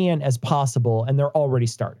draconian as possible, and they're already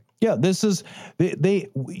starting. Yeah, this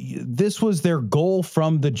was their goal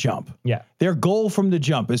from the jump. Yeah. Their goal from the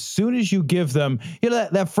jump. As soon as you give them,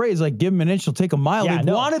 that phrase, like give them an inch, they'll take a mile. Yeah,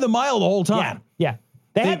 They've wanted the mile the whole time. Yeah.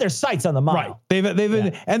 They had their sights on the mile. Right.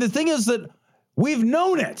 And the thing is that we've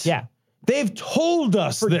known it. Yeah. They've told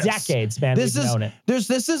us for this. decades, man. We've known it.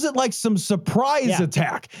 This isn't like some surprise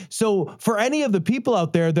attack. So for any of the people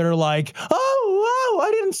out there that are like, oh, wow,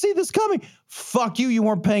 I didn't see this coming. Fuck you. You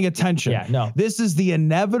weren't paying attention. Yeah, no. This is the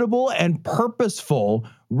inevitable and purposeful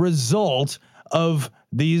result of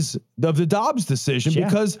the Dobbs decision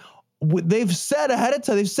because they've said ahead of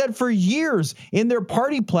time, they've said for years in their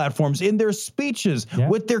party platforms, in their speeches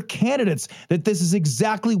with their candidates, that this is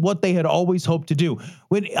exactly what they had always hoped to do.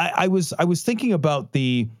 When I was thinking about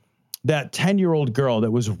that 10-year-old girl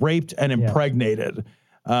that was raped and impregnated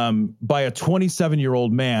by a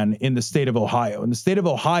 27-year-old man in the state of Ohio. And the state of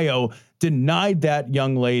Ohio denied that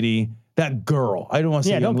young lady, that girl, I don't want to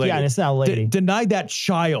say young lady. Yeah, it's not a lady. Denied that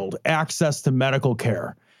child access to medical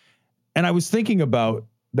care. And I was thinking about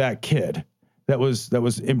that kid that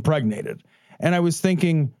was impregnated. And I was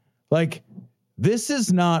thinking, like, this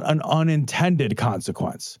is not an unintended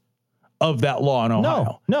consequence of that law in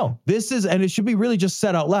Ohio. No. This is, and it should be really just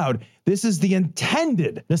said out loud, this is the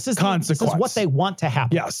intended consequence. This is what they want to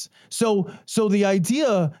happen. Yes. So the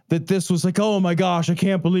idea that this was like, oh my gosh, I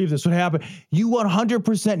can't believe this would happen. You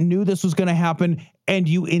 100% knew this was going to happen, and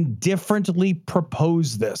you indifferently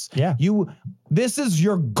proposed this. Yeah. This is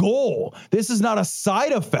your goal. This is not a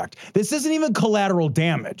side effect. This isn't even collateral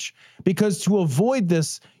damage, because to avoid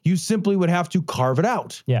this, you simply would have to carve it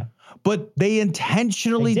out. Yeah. But they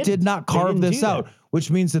intentionally did not carve this out, which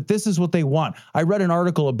means that this is what they want. I read an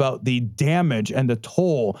article about the damage and the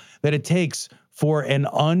toll that it takes for for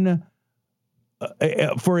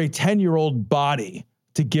a 10-year-old body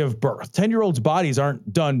to give birth. 10-year-olds' bodies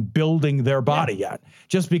aren't done building their body yet,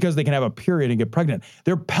 just because they can have a period and get pregnant.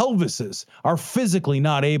 Their pelvises are physically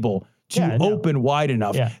not able to open wide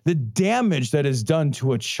enough. Yeah. The damage that is done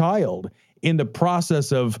to a child in the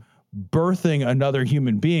process of birthing another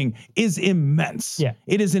human being is immense. Yeah.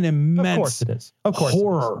 It is an immense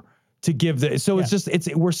horror to give this. So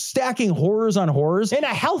we're stacking horrors on horrors. In a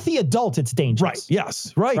healthy adult, it's dangerous. Right.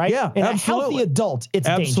 Yes. Right. Yeah. In a healthy adult, it's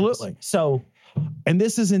dangerous. So, and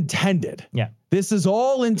this is intended. Yeah. This is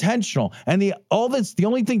all intentional. And the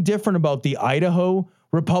only thing different about the Idaho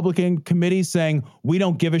Republican committee saying, we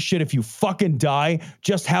don't give a shit if you fucking die,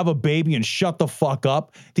 just have a baby and shut the fuck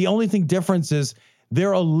up. The only thing difference is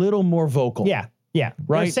they're a little more vocal. Yeah. Yeah.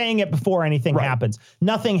 Right. They're saying it before anything happens.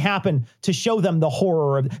 Nothing happened to show them the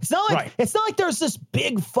horror of it. It's not like there's this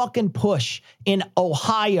big fucking push in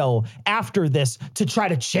Ohio after this to try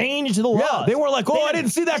to change the law. Yeah, they were like, I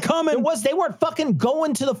didn't see that coming. They weren't fucking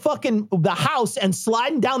going to the house and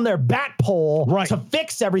sliding down their bat pole to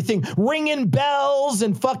fix everything, ringing bells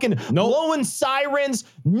and fucking blowing sirens.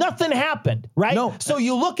 Nothing happened, right? No. So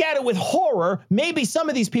you look at it with horror. Maybe some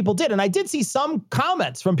of these people did. And I did see some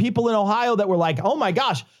comments from people in Ohio that were like, oh my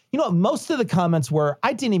gosh. You know what? Most of the comments were,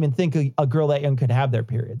 I didn't even think a girl that young could have their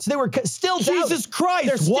periods. They were still Jesus Christ.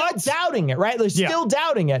 They're still doubting it, right? They're still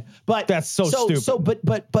doubting it. But that's so stupid. So,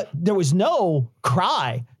 but there was no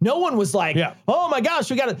cry. No one was like, oh my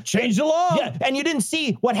gosh, we got to change the law. Yeah. And you didn't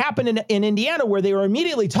see what happened in Indiana where they were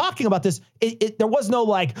immediately talking about this. There was no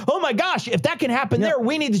like, oh my gosh, if that can happen there,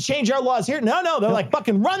 we need to change our laws here. No, they're like,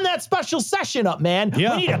 fucking run that special session up, man.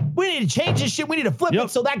 Yeah. We need to change this shit. We need to flip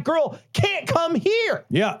it so that girl can't come here.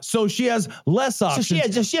 Yeah. So she has less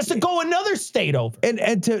options. So she has to go another state over.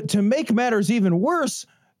 And to make matters even worse,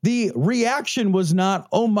 the reaction was not,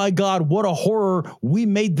 oh my God, what a horror. We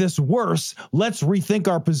made this worse. Let's rethink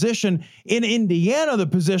our position. In Indiana, the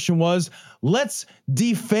position was, let's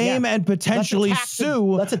defame and potentially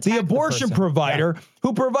sue the abortion provider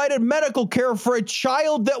who provided medical care for a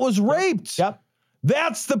child that was raped. Yep.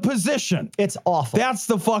 That's the position. It's awful. That's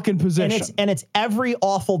the fucking position. And it's every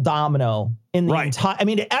awful domino in the entire. I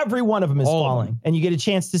mean, every one of them is falling, and you get a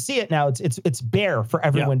chance to see it now. It's bare for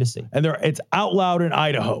everyone to see. And it's out loud in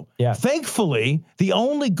Idaho. Yeah. Thankfully, the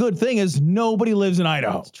only good thing is nobody lives in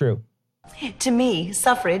Idaho. It's true. To me,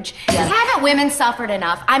 suffrage. Haven't women suffered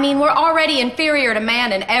enough? I mean, we're already inferior to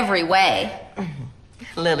man in every way.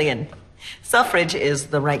 Lillian, suffrage is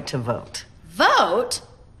the right to vote. Vote?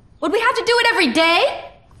 Would we have to do it every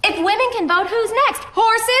day? If women can vote, who's next?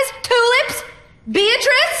 Horses? Tulips?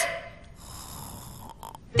 Beatrice?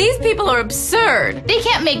 These people are absurd. They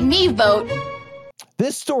can't make me vote.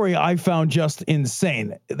 This story I found just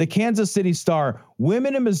insane. The Kansas City Star,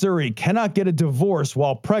 women in Missouri cannot get a divorce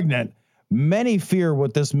while pregnant. Many fear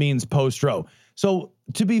what this means post-Roe. So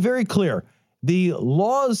to be very clear, the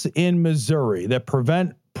laws in Missouri that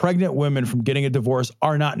prevent pregnant women from getting a divorce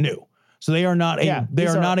are not new. So they are not a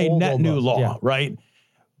net new law, right?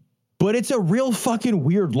 But it's a real fucking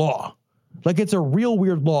weird law. Like, it's a real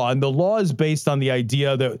weird law. And the law is based on the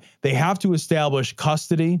idea that they have to establish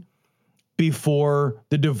custody before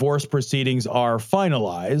the divorce proceedings are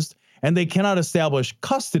finalized. And they cannot establish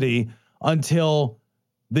custody until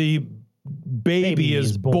the baby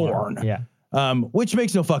is born. Yeah. Which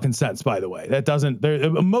makes no fucking sense, by the way. That doesn't,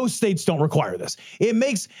 most states don't require this.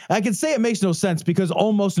 I can say it makes no sense because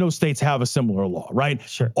almost no states have a similar law, right?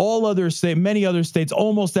 Sure. Many other states,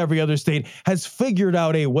 almost every other state has figured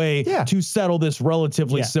out a way to settle this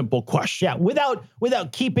relatively simple question. Yeah,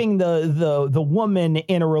 without keeping the woman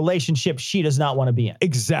in a relationship she does not want to be in.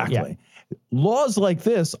 Exactly. Yeah. Laws like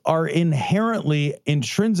this are inherently,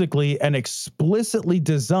 intrinsically, and explicitly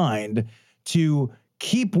designed to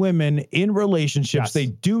keep women in relationships they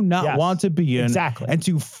do not want to be in, and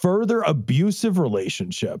to further abusive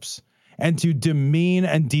relationships and to demean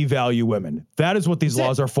and devalue women. That is what these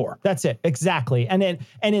laws are for. That's it. Exactly. And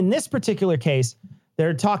in this particular case,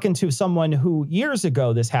 they're talking to someone who years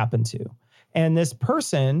ago this happened to. And this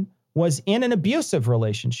person was in an abusive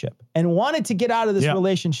relationship and wanted to get out of this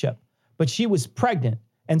relationship, but she was pregnant.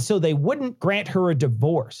 And so they wouldn't grant her a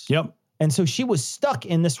divorce. Yep. And so she was stuck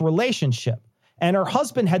in this relationship. And her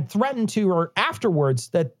husband had threatened to her afterwards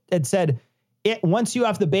that had said, once you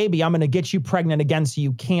have the baby, I'm going to get you pregnant again so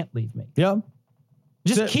you can't leave me. Yeah.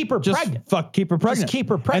 Just keep her pregnant. Keep her pregnant. Just keep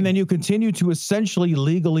her pregnant. And then you continue to essentially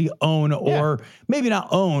legally own, or maybe not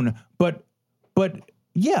own, but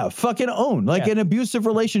fucking own. Like an abusive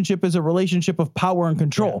relationship is a relationship of power and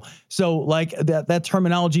control. Yeah. So like that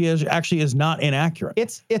terminology is not inaccurate.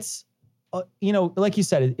 It's like you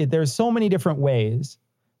said, there's so many different ways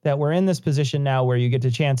that we're in this position now where you get a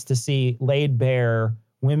chance to see laid bare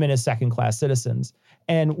women as second-class citizens.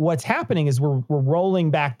 And what's happening is we're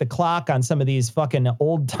rolling back the clock on some of these fucking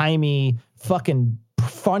old-timey fucking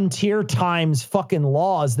frontier times fucking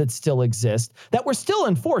laws that still exist, that were still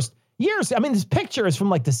enforced years. I mean, this picture is from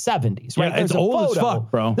like the 70s, right? Yeah, it's old as fuck,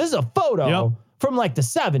 bro. This is a photo from like the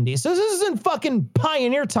 70s. So this isn't fucking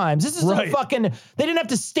pioneer times. This isn't fucking, they didn't have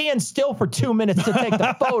to stand still for 2 minutes to take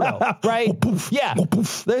the photo, right? Yeah.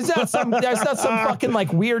 There's not some fucking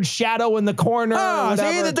like weird shadow in the corner. Oh,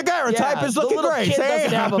 see, the daguerreotype is looking great. The little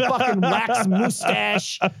kid doesn't have a fucking wax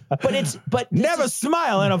mustache, but never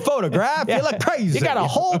smile in a photograph. You look crazy. You gotta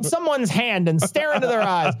hold someone's hand and stare into their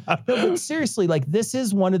eyes. No, but seriously, like this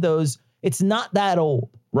is one of those, it's not that old.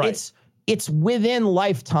 Right. It's within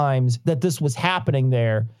lifetimes that this was happening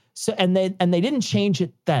there. So and they didn't change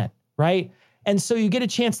it then, right? And so you get a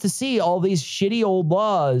chance to see all these shitty old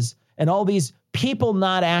laws and all these people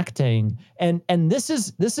not acting. And this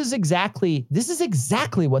is exactly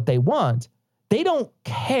what they want. They don't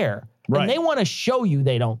care. Right. And they want to show you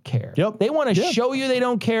they don't care. Yep. They want to show you they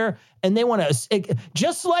don't care. And they want to,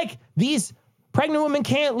 just like these pregnant women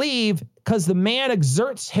can't leave because the man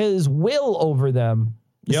exerts his will over them.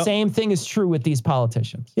 The same thing is true with these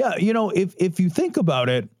politicians. Yeah, if you think about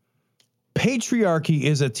it, patriarchy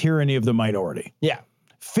is a tyranny of the minority. Yeah.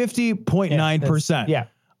 50.9%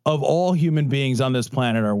 of all human beings on this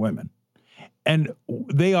planet are women. And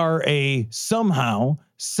they are somehow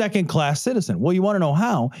second-class citizen. Well, you want to know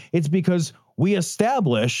how? It's because we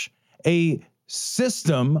establish a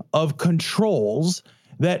system of controls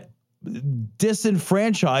that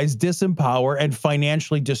disenfranchise, disempower, and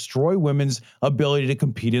financially destroy women's ability to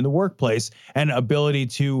compete in the workplace and ability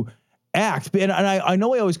to act. And I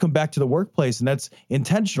know I always come back to the workplace, and that's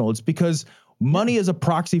intentional. It's because money is a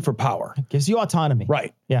proxy for power. It gives you autonomy.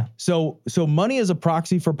 Right. Yeah. So money is a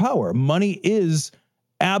proxy for power. Money is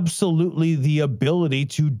absolutely the ability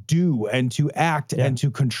to do and to act and to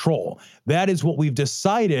control. That is what we've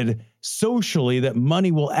decided socially that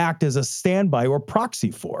money will act as a standby or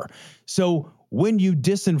proxy for. So when you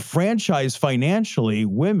disenfranchise financially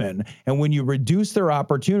women, and when you reduce their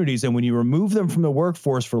opportunities, and when you remove them from the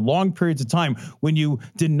workforce for long periods of time, when you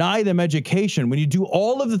deny them education, when you do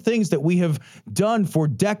all of the things that we have done for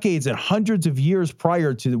decades and hundreds of years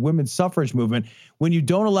prior to the women's suffrage movement, when you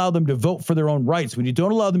don't allow them to vote for their own rights, when you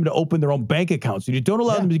don't allow them to open their own bank accounts, when you don't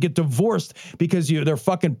allow them to get divorced because they're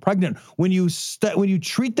fucking pregnant, when you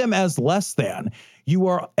treat them as less than, you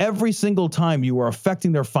are every single time you are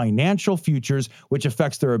affecting their financial futures, which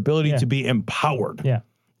affects their ability to be empowered. Yeah.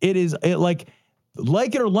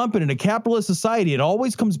 Like it or lump it, in a capitalist society, it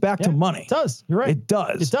always comes back to money. It does. You're right. It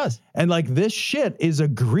does. It does. And like this shit is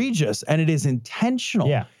egregious, and it is intentional.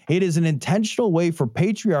 Yeah. It is an intentional way for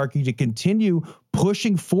patriarchy to continue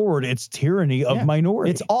pushing forward its tyranny of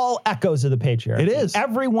minority. It's all echoes of the patriarchy. It is.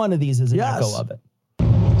 Every one of these is an echo of it.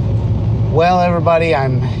 Well, everybody,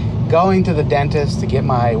 I'm going to the dentist to get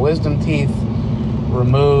my wisdom teeth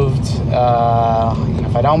removed.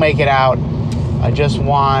 If I don't make it out, I just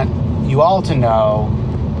want you all to know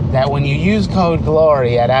that when you use code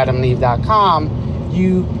GLORY at adamandeve.com,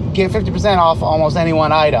 you get 50% off almost any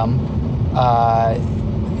one item.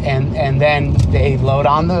 And then they load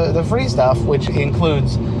on the free stuff, which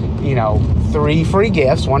includes, 3 free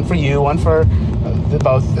gifts, one for you, one for the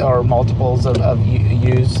both or multiples of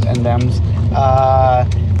yous and thems,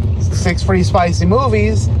 6 free spicy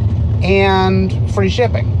movies, and free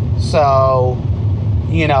shipping. So,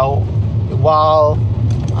 while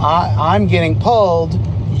I'm getting pulled,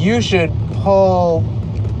 you should pull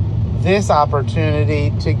this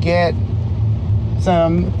opportunity to get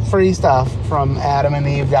some free stuff from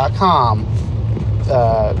adamandeve.com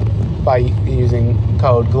by using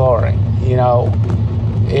code GLORY.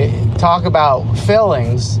 Talk about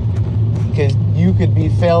fillings, because you could be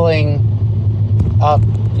filling up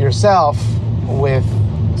yourself with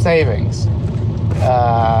savings.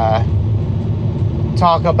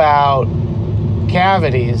 Talk about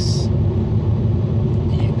cavities.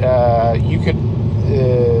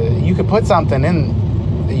 you could put something in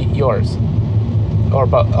yours, or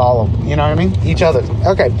all of them, you know what I mean? Each other's.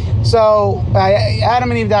 Okay, so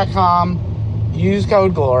adamandeve.com, use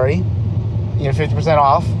code GLORY, 50%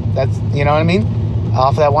 off. That's, you know what I mean?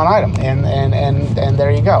 Off that one item, and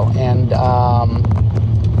there you go. And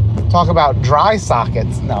talk about dry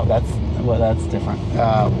sockets. No, that's different.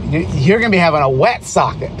 You're gonna be having a wet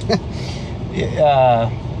socket,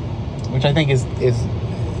 which I think is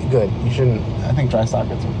good. You shouldn't. I think dry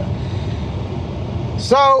sockets are bad.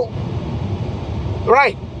 So,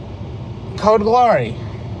 right, code GLORY.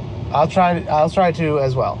 I'll try to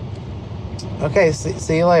as well. Okay,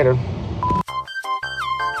 see you later.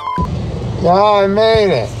 Yeah, I made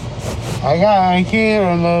it. I got my key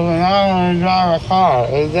removed and now I'm going to drive a car.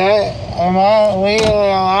 Am I legally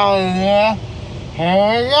allowed to do that? Here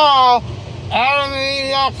we go.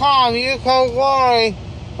 AdamandEve.com, use code GLORY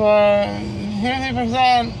for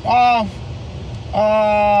 50% off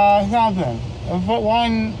something. I'll put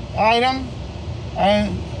one item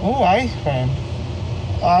and, ice cream.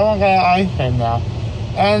 I don't get ice cream now.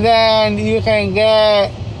 And then you can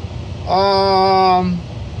get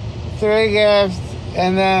 3 gifts,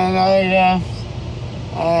 and then another gift,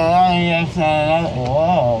 and another gift, and another.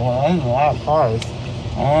 Whoa, that's a lot of cards.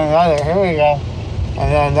 And another, here we go. And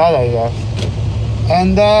then another gift.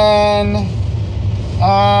 And then,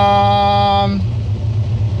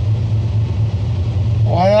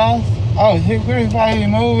 what else? Oh, 3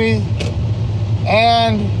 movies,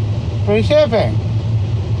 and free shipping.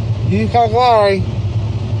 You code GLORY.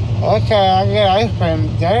 Okay, I'll get ice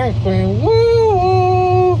cream, Dairy Queen,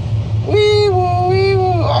 woo! Wee woo, wee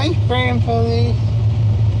woo, ice cream, please.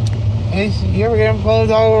 You're getting pulled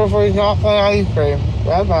over for chocolate ice cream.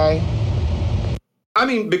 Bye-bye. I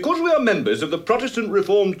mean, because we are members of the Protestant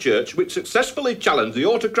Reformed Church, which successfully challenged the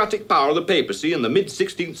autocratic power of the papacy in the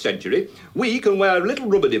mid-16th century, we can wear little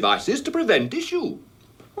rubber devices to prevent issue.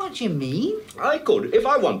 What do you mean? I could, if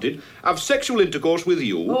I wanted, have sexual intercourse with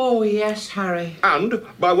you. Oh, yes, Harry. And,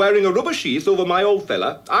 by wearing a rubber sheath over my old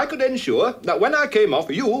fella, I could ensure that when I came off,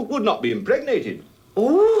 you would not be impregnated.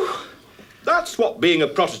 Oh. That's what being a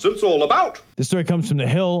Protestant's all about. This story comes from The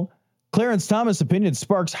Hill. Clarence Thomas' opinion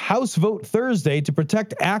sparks House vote Thursday to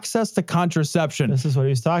protect access to contraception. This is what he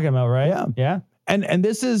was talking about, right? Yeah. Yeah. And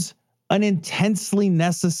this is an intensely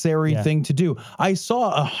necessary thing to do. I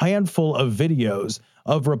saw a handful of videos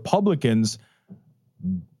of Republicans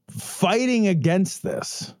fighting against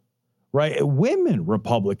this, right? Women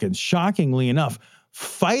Republicans, shockingly enough,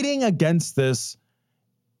 fighting against this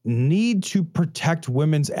need to protect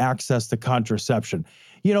women's access to contraception.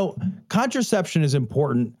 You know, contraception is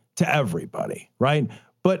important to everybody, right?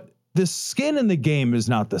 But the skin in the game is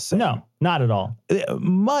not the same. No, not at all.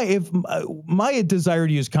 My desire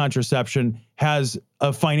to use contraception has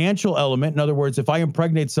a financial element. In other words, if I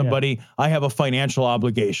impregnate somebody, I have a financial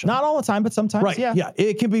obligation. Not all the time, but sometimes, right? Yeah.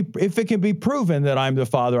 It can be, if it can be proven that I'm the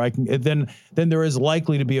father, then there is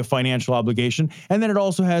likely to be a financial obligation, and then it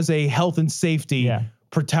also has a health and safety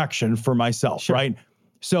protection for myself, right?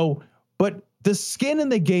 So, but the skin in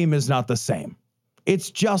the game is not the same.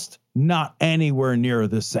 It's just not anywhere near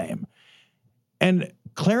the same. And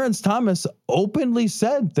Clarence Thomas openly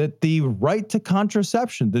said that the right to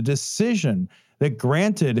contraception, the decision that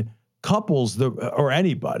granted couples or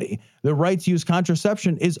anybody the right to use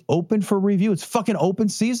contraception, is open for review. It's fucking open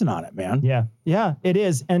season on it, man. Yeah. Yeah, it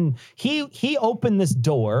is. And he opened this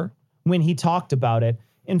door when he talked about it.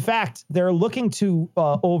 In fact, they're looking to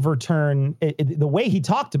overturn the way he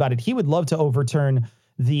talked about it. He would love to overturn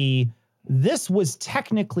this was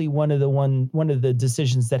technically one of the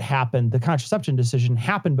decisions that happened. The contraception decision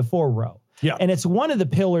happened before Roe. Yeah. And it's one of the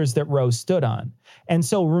pillars that Roe stood on. And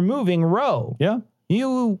so removing Roe,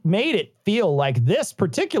 you made it feel like this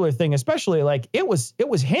particular thing, especially like it was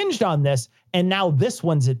hinged on this. And now this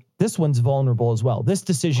one's vulnerable as well. This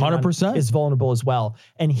decision 100% is vulnerable as well.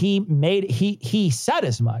 And he said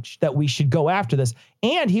as much, that we should go after this.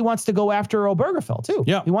 And he wants to go after Obergefell too.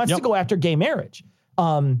 Yeah. He wants to go after gay marriage.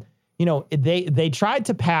 You know, they tried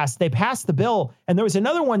to passed the bill, and there was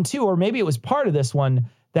another one too, or maybe it was part of this one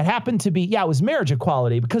that happened to be, it was marriage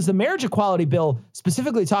equality, because the marriage equality bill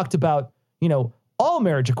specifically talked about, you know, all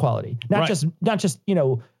marriage equality, not just, you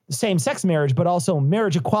know, same-sex marriage, but also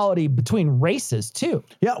marriage equality between races too.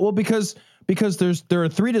 Yeah, well, because there are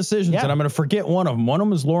 3 decisions, and I'm going to forget one of them. One of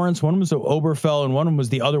them was Lawrence, one of them was Obergefell, and one of them was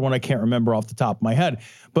the other one I can't remember off the top of my head.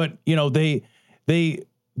 But, you know,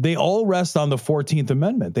 they all rest on the 14th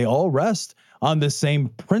Amendment. They all rest on the same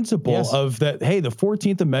principle of that, hey, the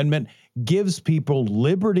 14th Amendment gives people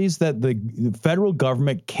liberties that the federal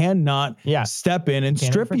government cannot step in and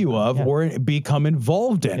strip you of or become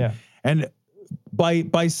involved in. Yeah. And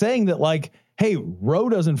by saying that, like, hey, Roe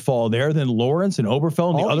doesn't fall there, then Lawrence and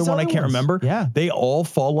Oberfeld and the other one I can't remember, they all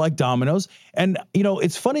fall like dominoes. And, you know,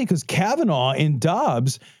 it's funny because Kavanaugh in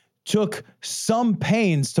Dobbs took some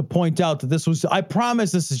pains to point out that this was, I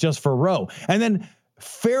promise this is just for Roe. And then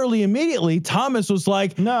fairly immediately, Thomas was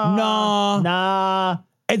like, nah.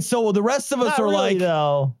 And so the rest of us are really,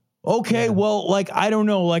 like, okay, well, like, I don't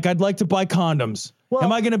know. Like, I'd like to buy condoms. Well,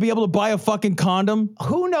 am I going to be able to buy a fucking condom?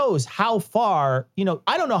 Who knows how far, you know,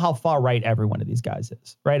 I don't know how far right every one of these guys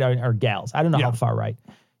is, right? Or gals. I don't know how far right.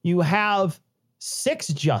 You have 6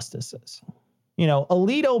 justices. You know,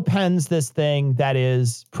 Alito pens this thing that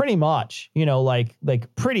is pretty much, you know, like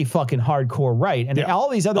pretty fucking hardcore right. And all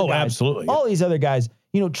these other guys, absolutely. All these other guys,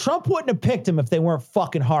 you know, Trump wouldn't have picked him if they weren't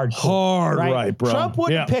fucking hardcore. Right, bro. Trump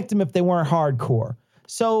wouldn't have picked him if they weren't hardcore.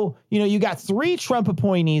 So, you know, you got 3 Trump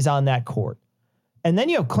appointees on that court. And then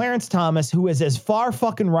you have Clarence Thomas, who is as far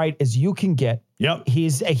fucking right as you can get. Yep. He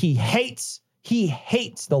hates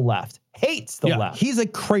the left. Hates the left. He's a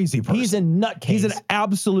crazy person. He's a nutcase. He's an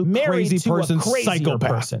absolute crazy person,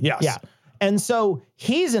 psychopath. Person. Yes. Yeah. And so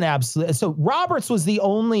he's an absolute. So Roberts was the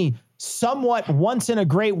only somewhat once in a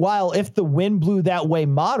great while, if the wind blew that way,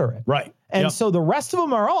 moderate. Right. And so the rest of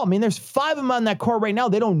them are all, I mean, there's 5 of them on that court right now.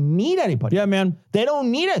 They don't need anybody. Yeah, man. They don't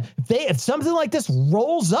need it. If something like this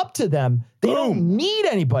rolls up to them, they don't need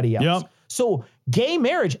anybody else. Yep. So gay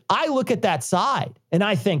marriage, I look at that side and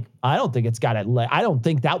I don't think it's got it. I don't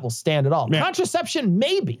think that will stand at all. Man. Contraception,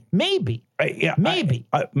 maybe. Maybe.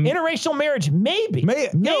 Interracial marriage, maybe.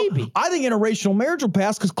 Maybe. I think interracial marriage will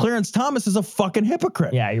pass because Clarence Thomas is a fucking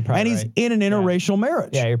hypocrite. Yeah, you're probably right. And he's in an interracial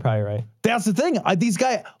marriage. Yeah, you're probably right. That's the thing. These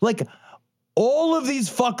guys, like, all of these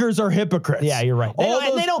fuckers are hypocrites. Yeah, you're right.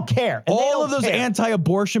 And they don't care. And all of those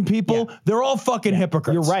anti-abortion people, they're all fucking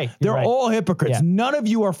hypocrites. You're right. They're all hypocrites. Yeah. None of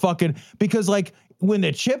you are fucking, because, like, when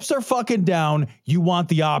the chips are fucking down, you want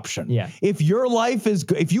the option. Yeah. If your life is,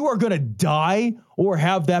 if you are going to die or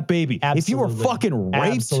have that baby, if you were fucking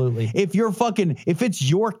raped, if it's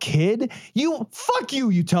your kid, you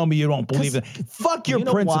tell me you don't believe it. Fuck your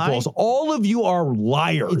principles. Why? All of you are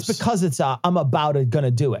liars. It's because it's I'm about it,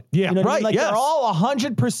 gonna do it. Yeah, you know what I mean? Like, yes. they're all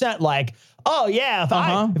 100% like, oh yeah,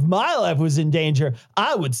 if my life was in danger,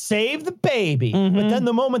 I would save the baby. But then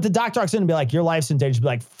the moment the doctor walks in and be like, your life's in danger, be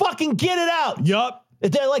like, fucking get it out. Yup.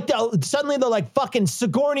 They're like, suddenly they're like fucking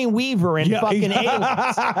Sigourney Weaver and fucking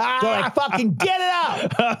aliens. They're like, fucking get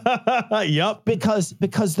it out. Yup. Because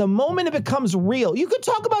the moment it becomes real, you can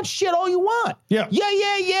talk about shit all you want. Yeah. Yeah.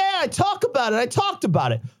 I talked about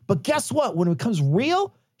it. But guess what? When it becomes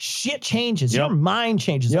real, shit changes. Your mind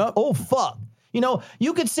changes. Like, oh, fuck. You know,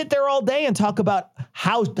 you could sit there all day and talk about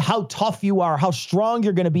how tough you are, how strong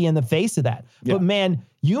you're going to be in the face of that. Yeah. But man,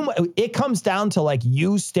 it comes down to like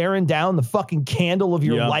you staring down the fucking candle of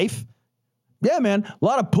your life. Yeah, man. A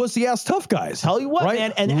lot of pussy ass tough guys. Tell you what,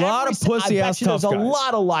 man. And a lot of pussy ass tough guys. There's a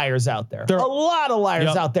lot of liars out there. A lot of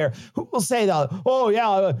liars out there who will say that, oh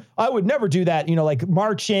yeah, I would never do that. You know, like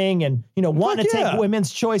marching and, you know, wanting to take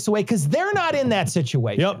women's choice away because they're not in that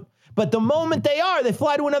situation. Yep. But the moment they are, they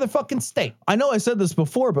fly to another fucking state. I know I said this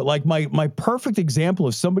before, but like my perfect example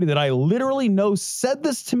of somebody that I literally know said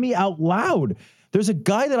this to me out loud. There's a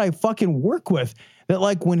guy that I fucking work with that,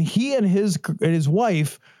 like, when he and his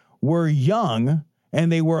wife were young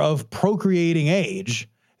and they were of procreating age,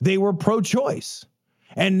 they were pro-choice.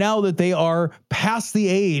 And now that they are past the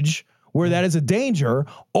age where that is a danger,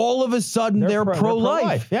 all of a sudden they're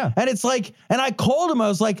pro-life. Yeah. And it's like, and I called him, I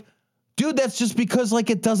was like, dude, that's just because, like,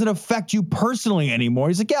 it doesn't affect you personally anymore.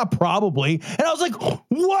 He's like, yeah, probably. And I was like,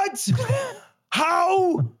 what?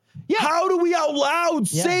 How? Yeah. How do we out loud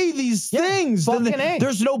say these things?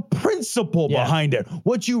 There's no principle behind it.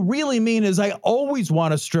 What you really mean is I always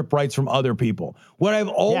want to strip rights from other people. What I've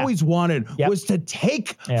always wanted was to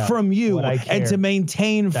take from you and to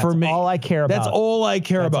maintain for me. That's all I care about. That's all I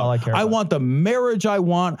care about. I want the marriage I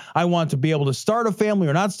want. I want to be able to start a family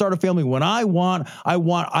or not start a family when I want. I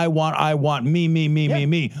want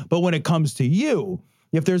me. But when it comes to you,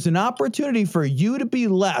 if there's an opportunity for you to be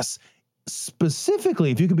less,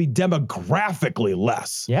 specifically, if you could be demographically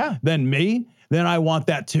less than me, then I want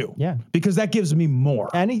that too. Yeah. Because that gives me more.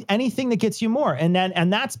 Anything that gets you more. And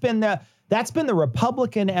that's been the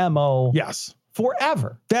Republican MO. Yes.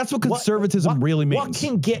 Forever. That's what conservatism really means. What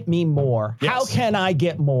can get me more? Yes. How can I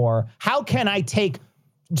get more? How can I take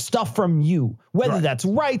stuff from you? Whether that's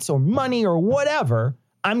rights or money or whatever,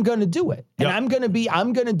 I'm going to do it. And I'm going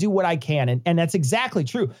to do what I can. And that's exactly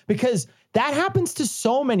true, because that happens to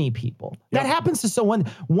so many people. That happens to someone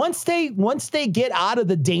once they get out of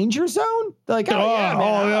the danger zone, they're like,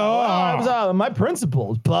 I was my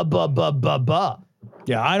principles, blah, blah, blah, blah, blah.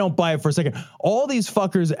 Yeah, I don't buy it for a second. All these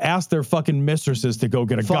fuckers ask their fucking mistresses to go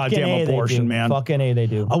get a goddamn abortion, man. Fucking A, they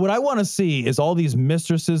do. What I want to see is all these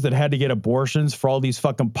mistresses that had to get abortions for all these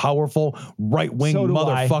fucking powerful right-wing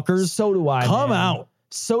motherfuckers. So do I. Come out.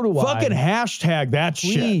 So do I. Fucking hashtag that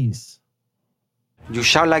shit. Please. You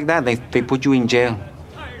shout like that, they put you in jail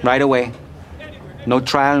right away. No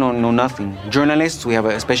trial, no nothing. Journalists, we have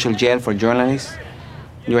a special jail for journalists.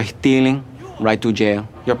 You're stealing, right to jail.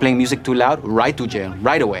 You're playing music too loud, right to jail,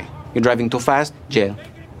 right away. You're driving too fast, jail.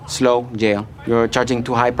 Slow, jail. You're charging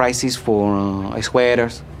too high prices for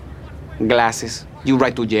sweaters, glasses, you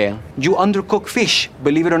right to jail. You undercook fish,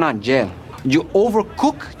 believe it or not, jail. You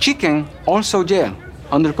overcook chicken, also jail.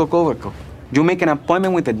 Undercook, overcook. You make an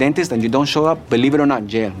appointment with the dentist and you don't show up, believe it or not,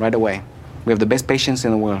 jail, right away. We have the best patients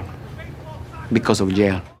in the world because of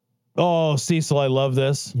jail. Oh, Cecil, I love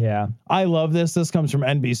this. Yeah. I love this. This comes from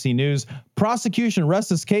NBC News. Prosecution rests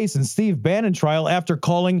this case in Steve Bannon trial after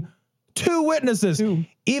calling 2 witnesses.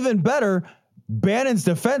 Even better, Bannon's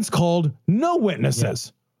defense called no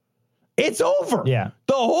witnesses. Yeah. It's over. Yeah.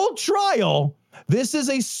 The whole trial, this is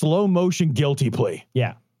a slow motion guilty plea.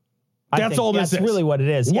 Yeah. That's all this is. That's really what it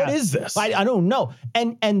is. What is this? I don't know.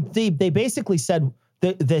 And they basically said,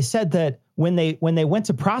 they said that when they went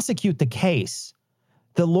to prosecute the case,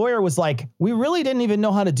 the lawyer was like, we really didn't even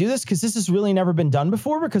know how to do this because this has really never been done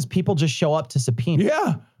before because people just show up to subpoena.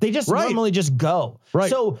 Yeah. They just normally just go. Right.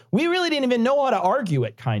 So we really didn't even know how to argue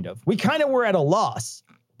it, kind of. We kind of were at a loss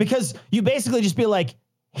because you basically just be like,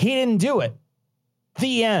 he didn't do it.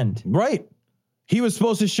 The end. Right. He was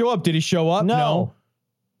supposed to show up. Did he show up? No.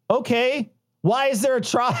 Okay. Why is there a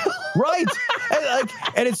trial? Right.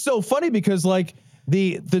 And it's so funny because like,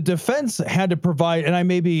 the defense had to provide, and I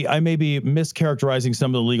may be mischaracterizing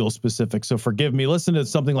some of the legal specifics, so forgive me. Listen to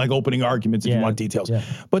something like opening arguments if you want details. Yeah.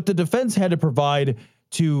 But the defense had to provide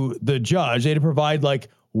to the judge, they had to provide like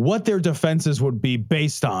what their defenses would be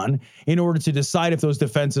based on in order to decide if those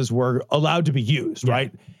defenses were allowed to be used,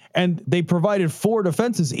 right? And they provided 4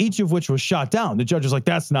 defenses, each of which was shot down. The judge was like,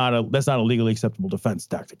 that's not a legally acceptable defense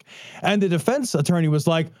tactic. And the defense attorney was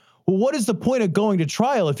like, well, what is the point of going to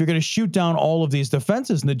trial if you're going to shoot down all of these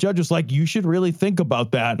defenses? And the judge was like, you should really think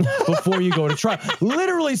about that before you go to trial.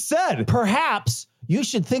 Literally said, perhaps you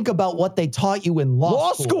should think about what they taught you in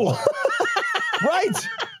law school. Right.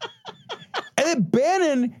 And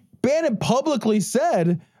then Bannon publicly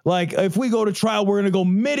said, like, if we go to trial, we're going to go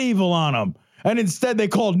medieval on them. And instead they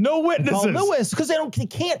called no witnesses. No witnesses because they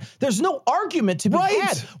can't. There's no argument to be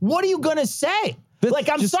had. What are you going to say?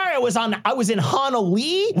 I'm sorry, I was in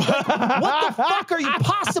Honolulu. Like, what the fuck are you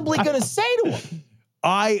possibly going to say to him?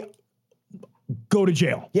 I go to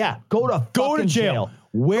jail. Yeah, go to jail.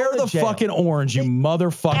 Wear the fucking orange, you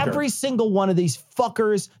motherfucker. Every single one of these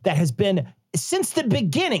fuckers that has been since the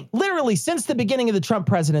beginning, literally since the beginning of the Trump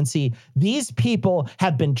presidency, these people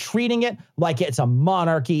have been treating it like it's a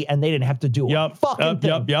monarchy and they didn't have to do a fucking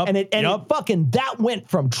thing. And it fucking, that went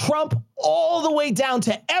from Trump all the way down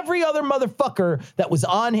to every other motherfucker that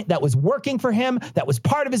was working for him, that was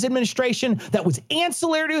part of his administration, that was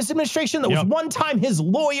ancillary to his administration, that was one time his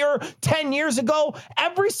lawyer 10 years ago.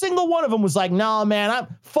 Every single one of them was like, nah, man,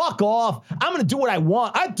 fuck off. I'm going to do what I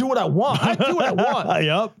want. I do what I want. I do what I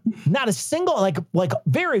want. Not a single, like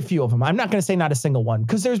very few of them. I'm not going to say not a single one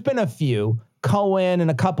because there's been a few. Cohen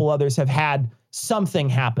and a couple others have had something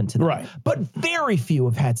happen to them. Right. But very few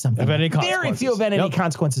have had something. Very few have had any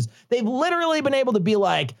consequences. They've literally been able to be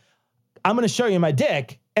like, I'm going to show you my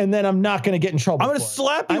dick and then I'm not going to get in trouble. I'm going to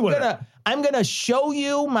slap you with it. I'm going to show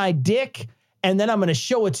you my dick and then I'm going to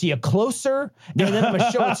show it to you closer and then I'm going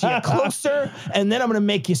to show it to you closer and then I'm going to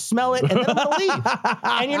make you smell it and then I'm going to leave.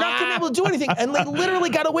 And you're not going to be able to do anything. And they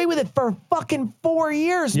literally got away with it for fucking 4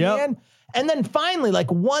 years, man. And then finally, like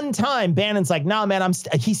one time, Bannon's like, nah, man,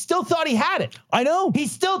 he still thought he had it. I know. He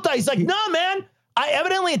still thought, he's like, nah, man,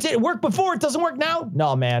 evidently it didn't work before. It doesn't work now.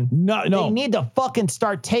 No, man. No. They need to fucking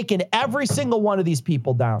start taking every single one of these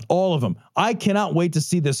people down. All of them. I cannot wait to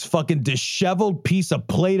see this fucking disheveled piece of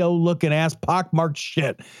Play-Doh looking ass pockmarked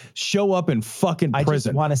shit show up in fucking prison. I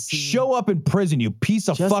just want to see. Show up in prison, you piece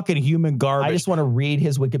of fucking human garbage. I just want to read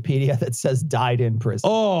his Wikipedia that says died in prison.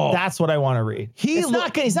 Oh. That's what I want to read. He's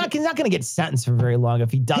not going to get sentenced for very long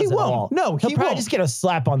if he does it all. No, he'll probably just get a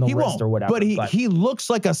slap on the wrist or whatever. But he looks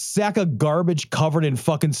like a sack of garbage covered covered in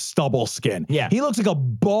fucking stubble skin. Yeah. He looks like a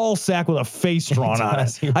ball sack with a face drawn on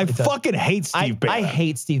it. Really I does. fucking hate Steve Bannon. I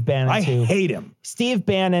hate Steve Bannon too. I hate him. Steve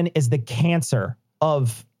Bannon is the cancer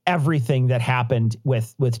of everything that happened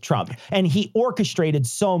with Trump. And he orchestrated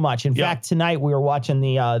so much. In fact, tonight we were watching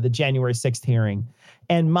the January 6th hearing.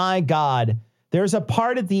 And my God, there's a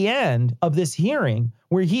part at the end of this hearing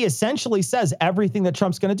where he essentially says everything that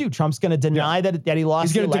Trump's going to do. Trump's going to deny that he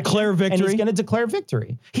lost. He's going to declare victory. And he's going to declare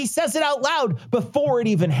victory. He says it out loud before it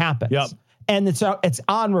even happens. Yep. And it's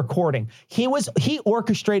on recording. He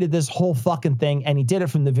orchestrated this whole fucking thing, and he did it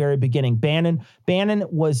from the very beginning. Bannon's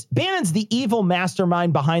the evil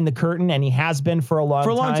mastermind behind the curtain, and he has been for a long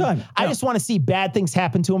time. Yeah. I just want to see bad things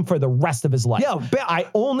happen to him for the rest of his life. Yeah, I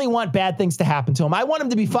only want bad things to happen to him. I want him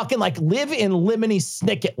to be fucking like live in Lemony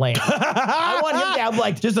Snicket land. I want him to have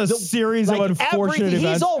like just a series of unfortunate events.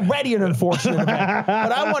 He's already an unfortunate event,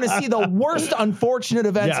 but I want to see the worst unfortunate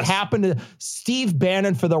events happen to Steve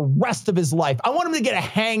Bannon for the rest of his life. I want him to get a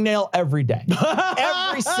hangnail every day,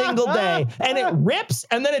 every single day, and it rips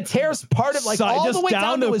and then it tears part of all the way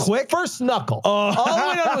down to his first knuckle, all the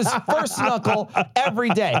way down to his first knuckle every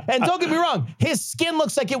day. And don't get me wrong, his skin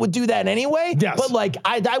looks like it would do that anyway. Yes. But like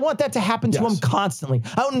I want that to happen to him constantly.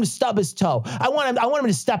 I want him to stub his toe. I want him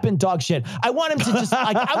to step in dog shit. I want him to just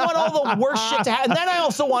I want all the worst shit to happen. And then I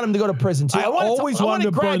also want him to go to prison too. I always want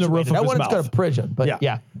him to burn the roof of his mouth. I want him to go to prison. But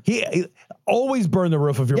yeah. He always burn the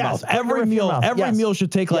roof of your mouth. Every meal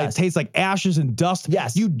should taste like ashes and dust.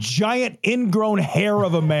 Yes. You giant ingrown hair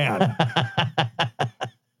of a man.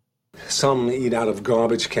 Some eat out of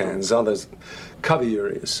garbage cans. Others cover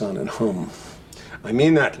your ears, son, and hum. I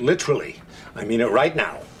mean that literally. I mean it right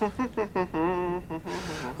now.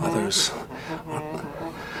 Others are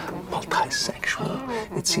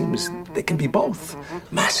multisexual. It seems they can be both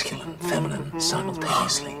masculine, feminine,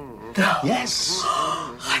 simultaneously. Yes.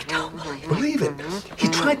 I don't believe it. He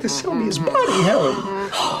tried to sell me his body,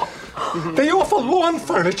 Helen. They offer lawn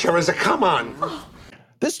furniture as a come-on.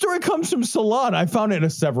 This story comes from Salon. I found it in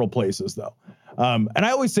several places, though. And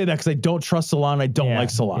I always say that because I don't trust Salon. I don't like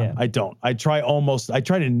Salon. Yeah. I don't. I try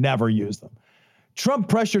to never use them. Trump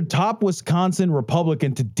pressured top Wisconsin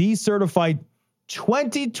Republican to decertify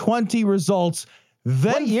 2020 results,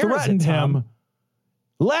 then threatened him.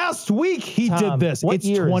 Last week he did this. It's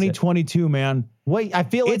 2022, man. Wait, I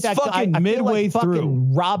feel like it's fucking midway through.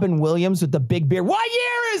 Robin Williams with the big beard. What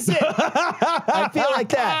year is it? I feel like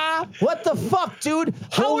that. What the fuck, dude?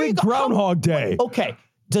 Holy Groundhog Day. Okay.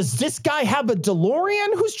 Does this guy have a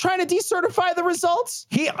DeLorean who's trying to decertify the results?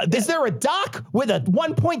 Is there a dock with a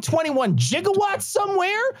 1.21 gigawatts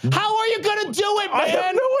somewhere? How are you going to do it, man? I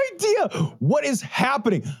have no idea. What is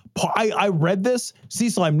happening? I read this.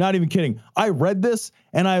 Cecil, I'm not even kidding. I read this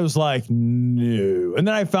and I was like, no. And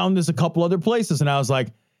then I found this a couple other places and I was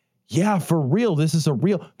like, yeah, for real. This is a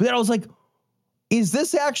real. But then I was like, is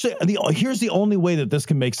this actually here's the only way that this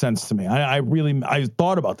can make sense to me. I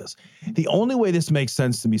thought about this. The only way this makes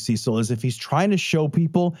sense to me, Cecil, is if he's trying to show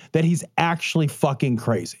people that he's actually fucking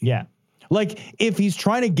crazy. Yeah. Like if he's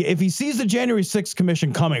trying to if he sees the January 6th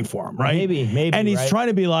commission coming for him, right? Maybe. And he's trying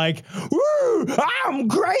to be like, I'm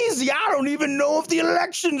crazy. I don't even know if the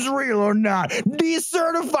election's real or not.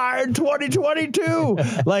 Decertify in 2022.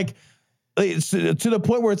 Like, it's to the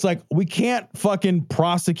point where it's like, we can't fucking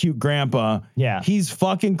prosecute Grandpa. Yeah. He's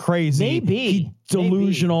fucking crazy. Maybe. He's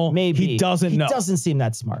delusional. Maybe. He doesn't know. He doesn't seem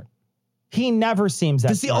that smart. He never seems that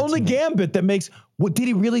smart. It's the only gambit that makes, did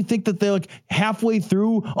he really think that they're like halfway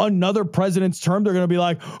through another president's term, they're going to be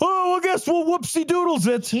like, oh, I guess we'll whoopsie doodles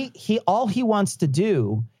it. All he wants to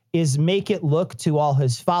do is make it look to all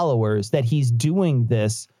his followers that he's doing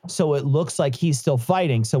this so it looks like he's still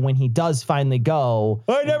fighting. So when he does finally go,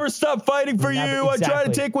 I never stopped fighting for you. I tried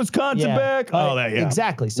to take Wisconsin back.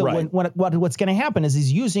 Exactly. So what's going to happen is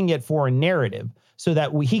he's using it for a narrative so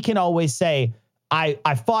that he can always say,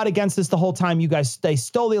 I fought against this the whole time. You guys, they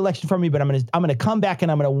stole the election from me, but I'm gonna come back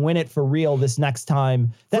and I'm gonna win it for real this next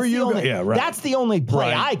time. That's the only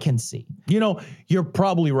play I can see. You know, you're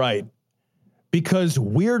probably right. Because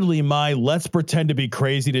weirdly, my let's pretend to be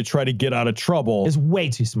crazy to try to get out of trouble is way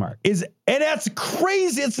too smart. And that's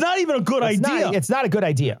crazy. It's not even a good idea. It's not a good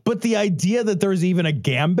idea. But the idea that there's even a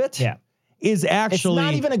gambit is actually... It's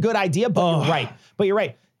not even a good idea, but you're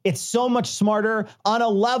right. It's so much smarter on a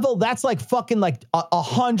level that's like fucking like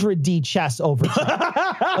 100D chess over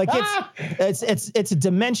Trump. Like it's a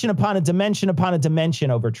dimension upon a dimension upon a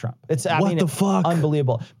dimension over Trump. It's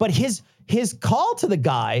unbelievable. But his call to the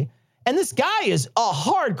guy... And this guy is a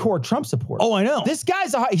hardcore Trump supporter. Oh, I know. This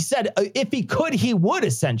guy's he said if he could, he would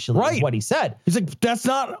essentially. Right. Is what he said. He's like, that's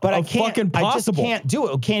not fucking possible. I just can't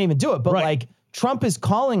do it. Can't even do it. But like, Trump is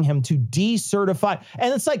calling him to decertify.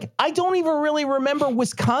 And it's like, I don't even really remember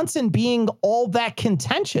Wisconsin being all that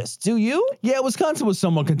contentious. Do you? Yeah, Wisconsin was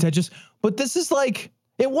somewhat contentious, but this is like...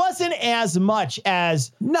 It wasn't as much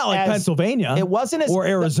as... Not like Pennsylvania. It wasn't as... Or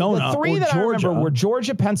Arizona. The three or that Georgia. I remember were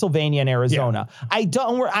Georgia, Pennsylvania, and Arizona.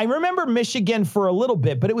 Yeah. I remember Michigan for a little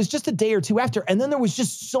bit, but it was just a day or two after. And then there was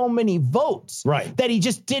just so many votes that he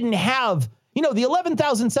just didn't have... You know, the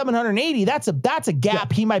 11,780, that's a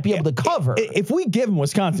gap he might be able to cover. If we give him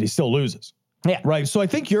Wisconsin, he still loses. Yeah. Right. So I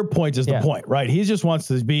think your point is the point, right? He just wants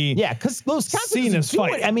to be because Wisconsin seen as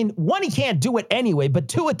fight. I mean, one, he can't do it anyway, but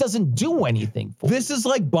two, it doesn't do anything for This is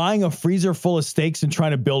like buying a freezer full of steaks and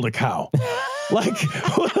trying to build a cow. Like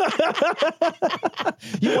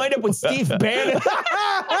you wind up with Steve Bannon.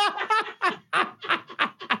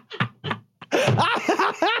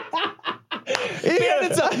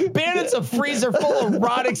 Bandit's a freezer full of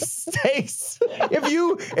rotting steaks. If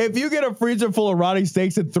you get a freezer full of rotting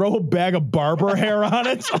steaks and throw a bag of barber hair on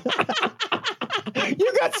it,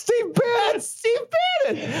 you got Steve Bannon. Steve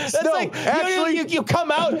Bannon. That's like actually you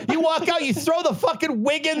come out, you walk out, you throw the fucking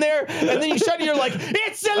wig in there, and then you shut it. You're like,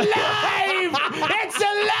 it's alive! It's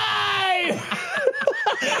alive!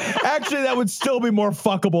 Actually, that would still be more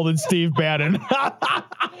fuckable than Steve Bannon.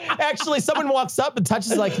 Actually, someone walks up and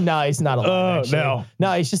touches like, no, he's not alive.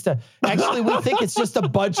 No, he's just actually, we think it's just a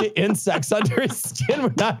bunch of insects under his skin.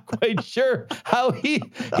 We're not quite sure how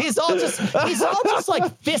he's all just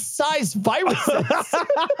like fist-sized viruses.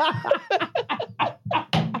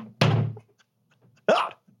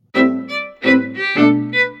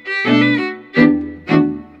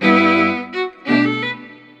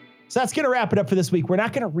 So that's going to wrap it up for this week. We're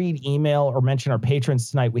not going to read email or mention our patrons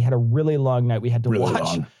tonight. We had a really long night. We had to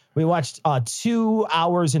watch. We watched 2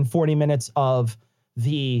 hours and 40 minutes of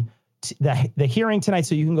the hearing tonight.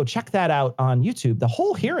 So you can go check that out on YouTube. The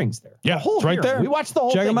whole hearing's there. Yeah, the whole right there. We watched the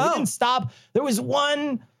whole thing. Check them out. We didn't stop. There was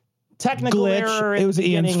one technical glitch. Error. It was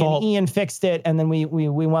Ian's fault. Ian fixed it, and then we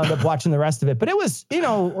wound up watching the rest of it. But it was,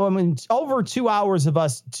 over 2 hours of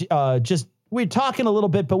us we're talking a little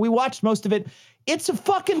bit, but we watched most of it. It's a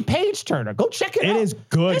fucking page turner. Go check it out. It is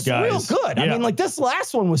good, it's guys. It's real good. Yeah. I mean, like this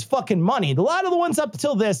last one was fucking money. A lot of the ones up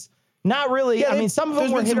until this, not really. Yeah, I mean, some of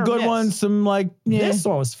them were some good ones. Some this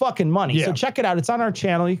one was fucking money. Yeah. So check it out. It's on our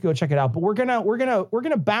channel. You can go check it out. But we're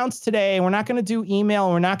gonna bounce today. We're not gonna do email.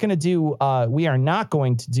 We're not gonna do. We are not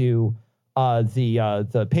going to do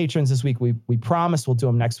the patrons this week. We promise we'll do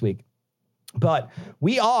them next week. But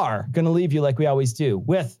we are gonna leave you like we always do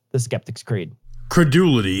with the Skeptic's Creed.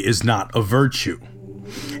 Credulity is not a virtue.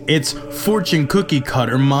 It's fortune cookie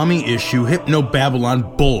cutter, mommy issue,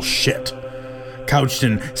 hypno-Babylon bullshit. Couched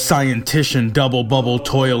in scientician, double bubble,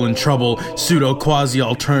 toil and trouble, pseudo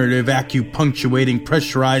quasi-alternative, acupunctuating,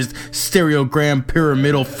 pressurized, stereogram,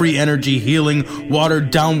 pyramidal, free energy healing, water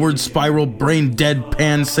downward spiral, brain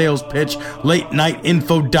deadpan sales pitch, late night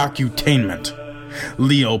info docutainment.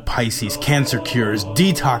 Leo, Pisces, cancer cures,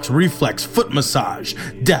 detox, reflex, foot massage,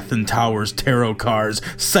 death and towers, tarot cards,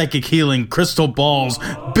 psychic healing, crystal balls,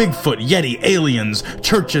 Bigfoot, Yeti, aliens,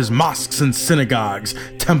 churches, mosques and synagogues,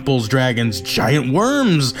 temples, dragons, giant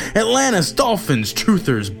worms, Atlantis, dolphins,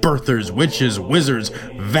 truthers, birthers, witches, wizards,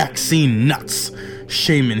 vaccine nuts,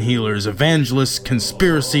 shaman healers, evangelists,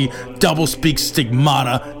 conspiracy, doublespeak,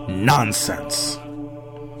 stigmata, nonsense.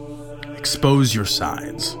 Expose your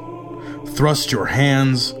sides. Thrust your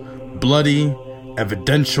hands, bloody,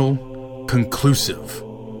 evidential, conclusive.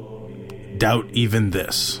 Doubt even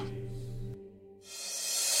this.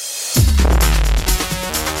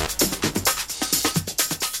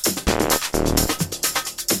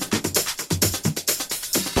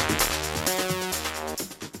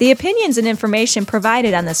 The opinions and information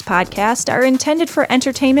provided on this podcast are intended for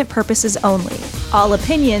entertainment purposes only. All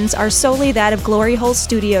opinions are solely that of Glory Hole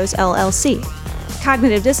Studios, LLC.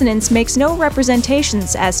 Cognitive Dissonance makes no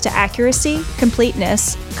representations as to accuracy,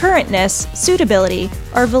 completeness, currentness, suitability,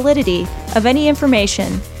 or validity of any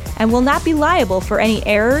information, and will not be liable for any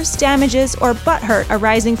errors, damages, or butthurt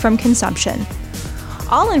arising from consumption.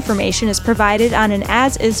 All information is provided on an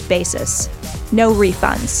as-is basis. No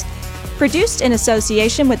refunds. Produced in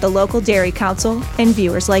association with the local Dairy Council and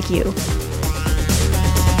viewers like you.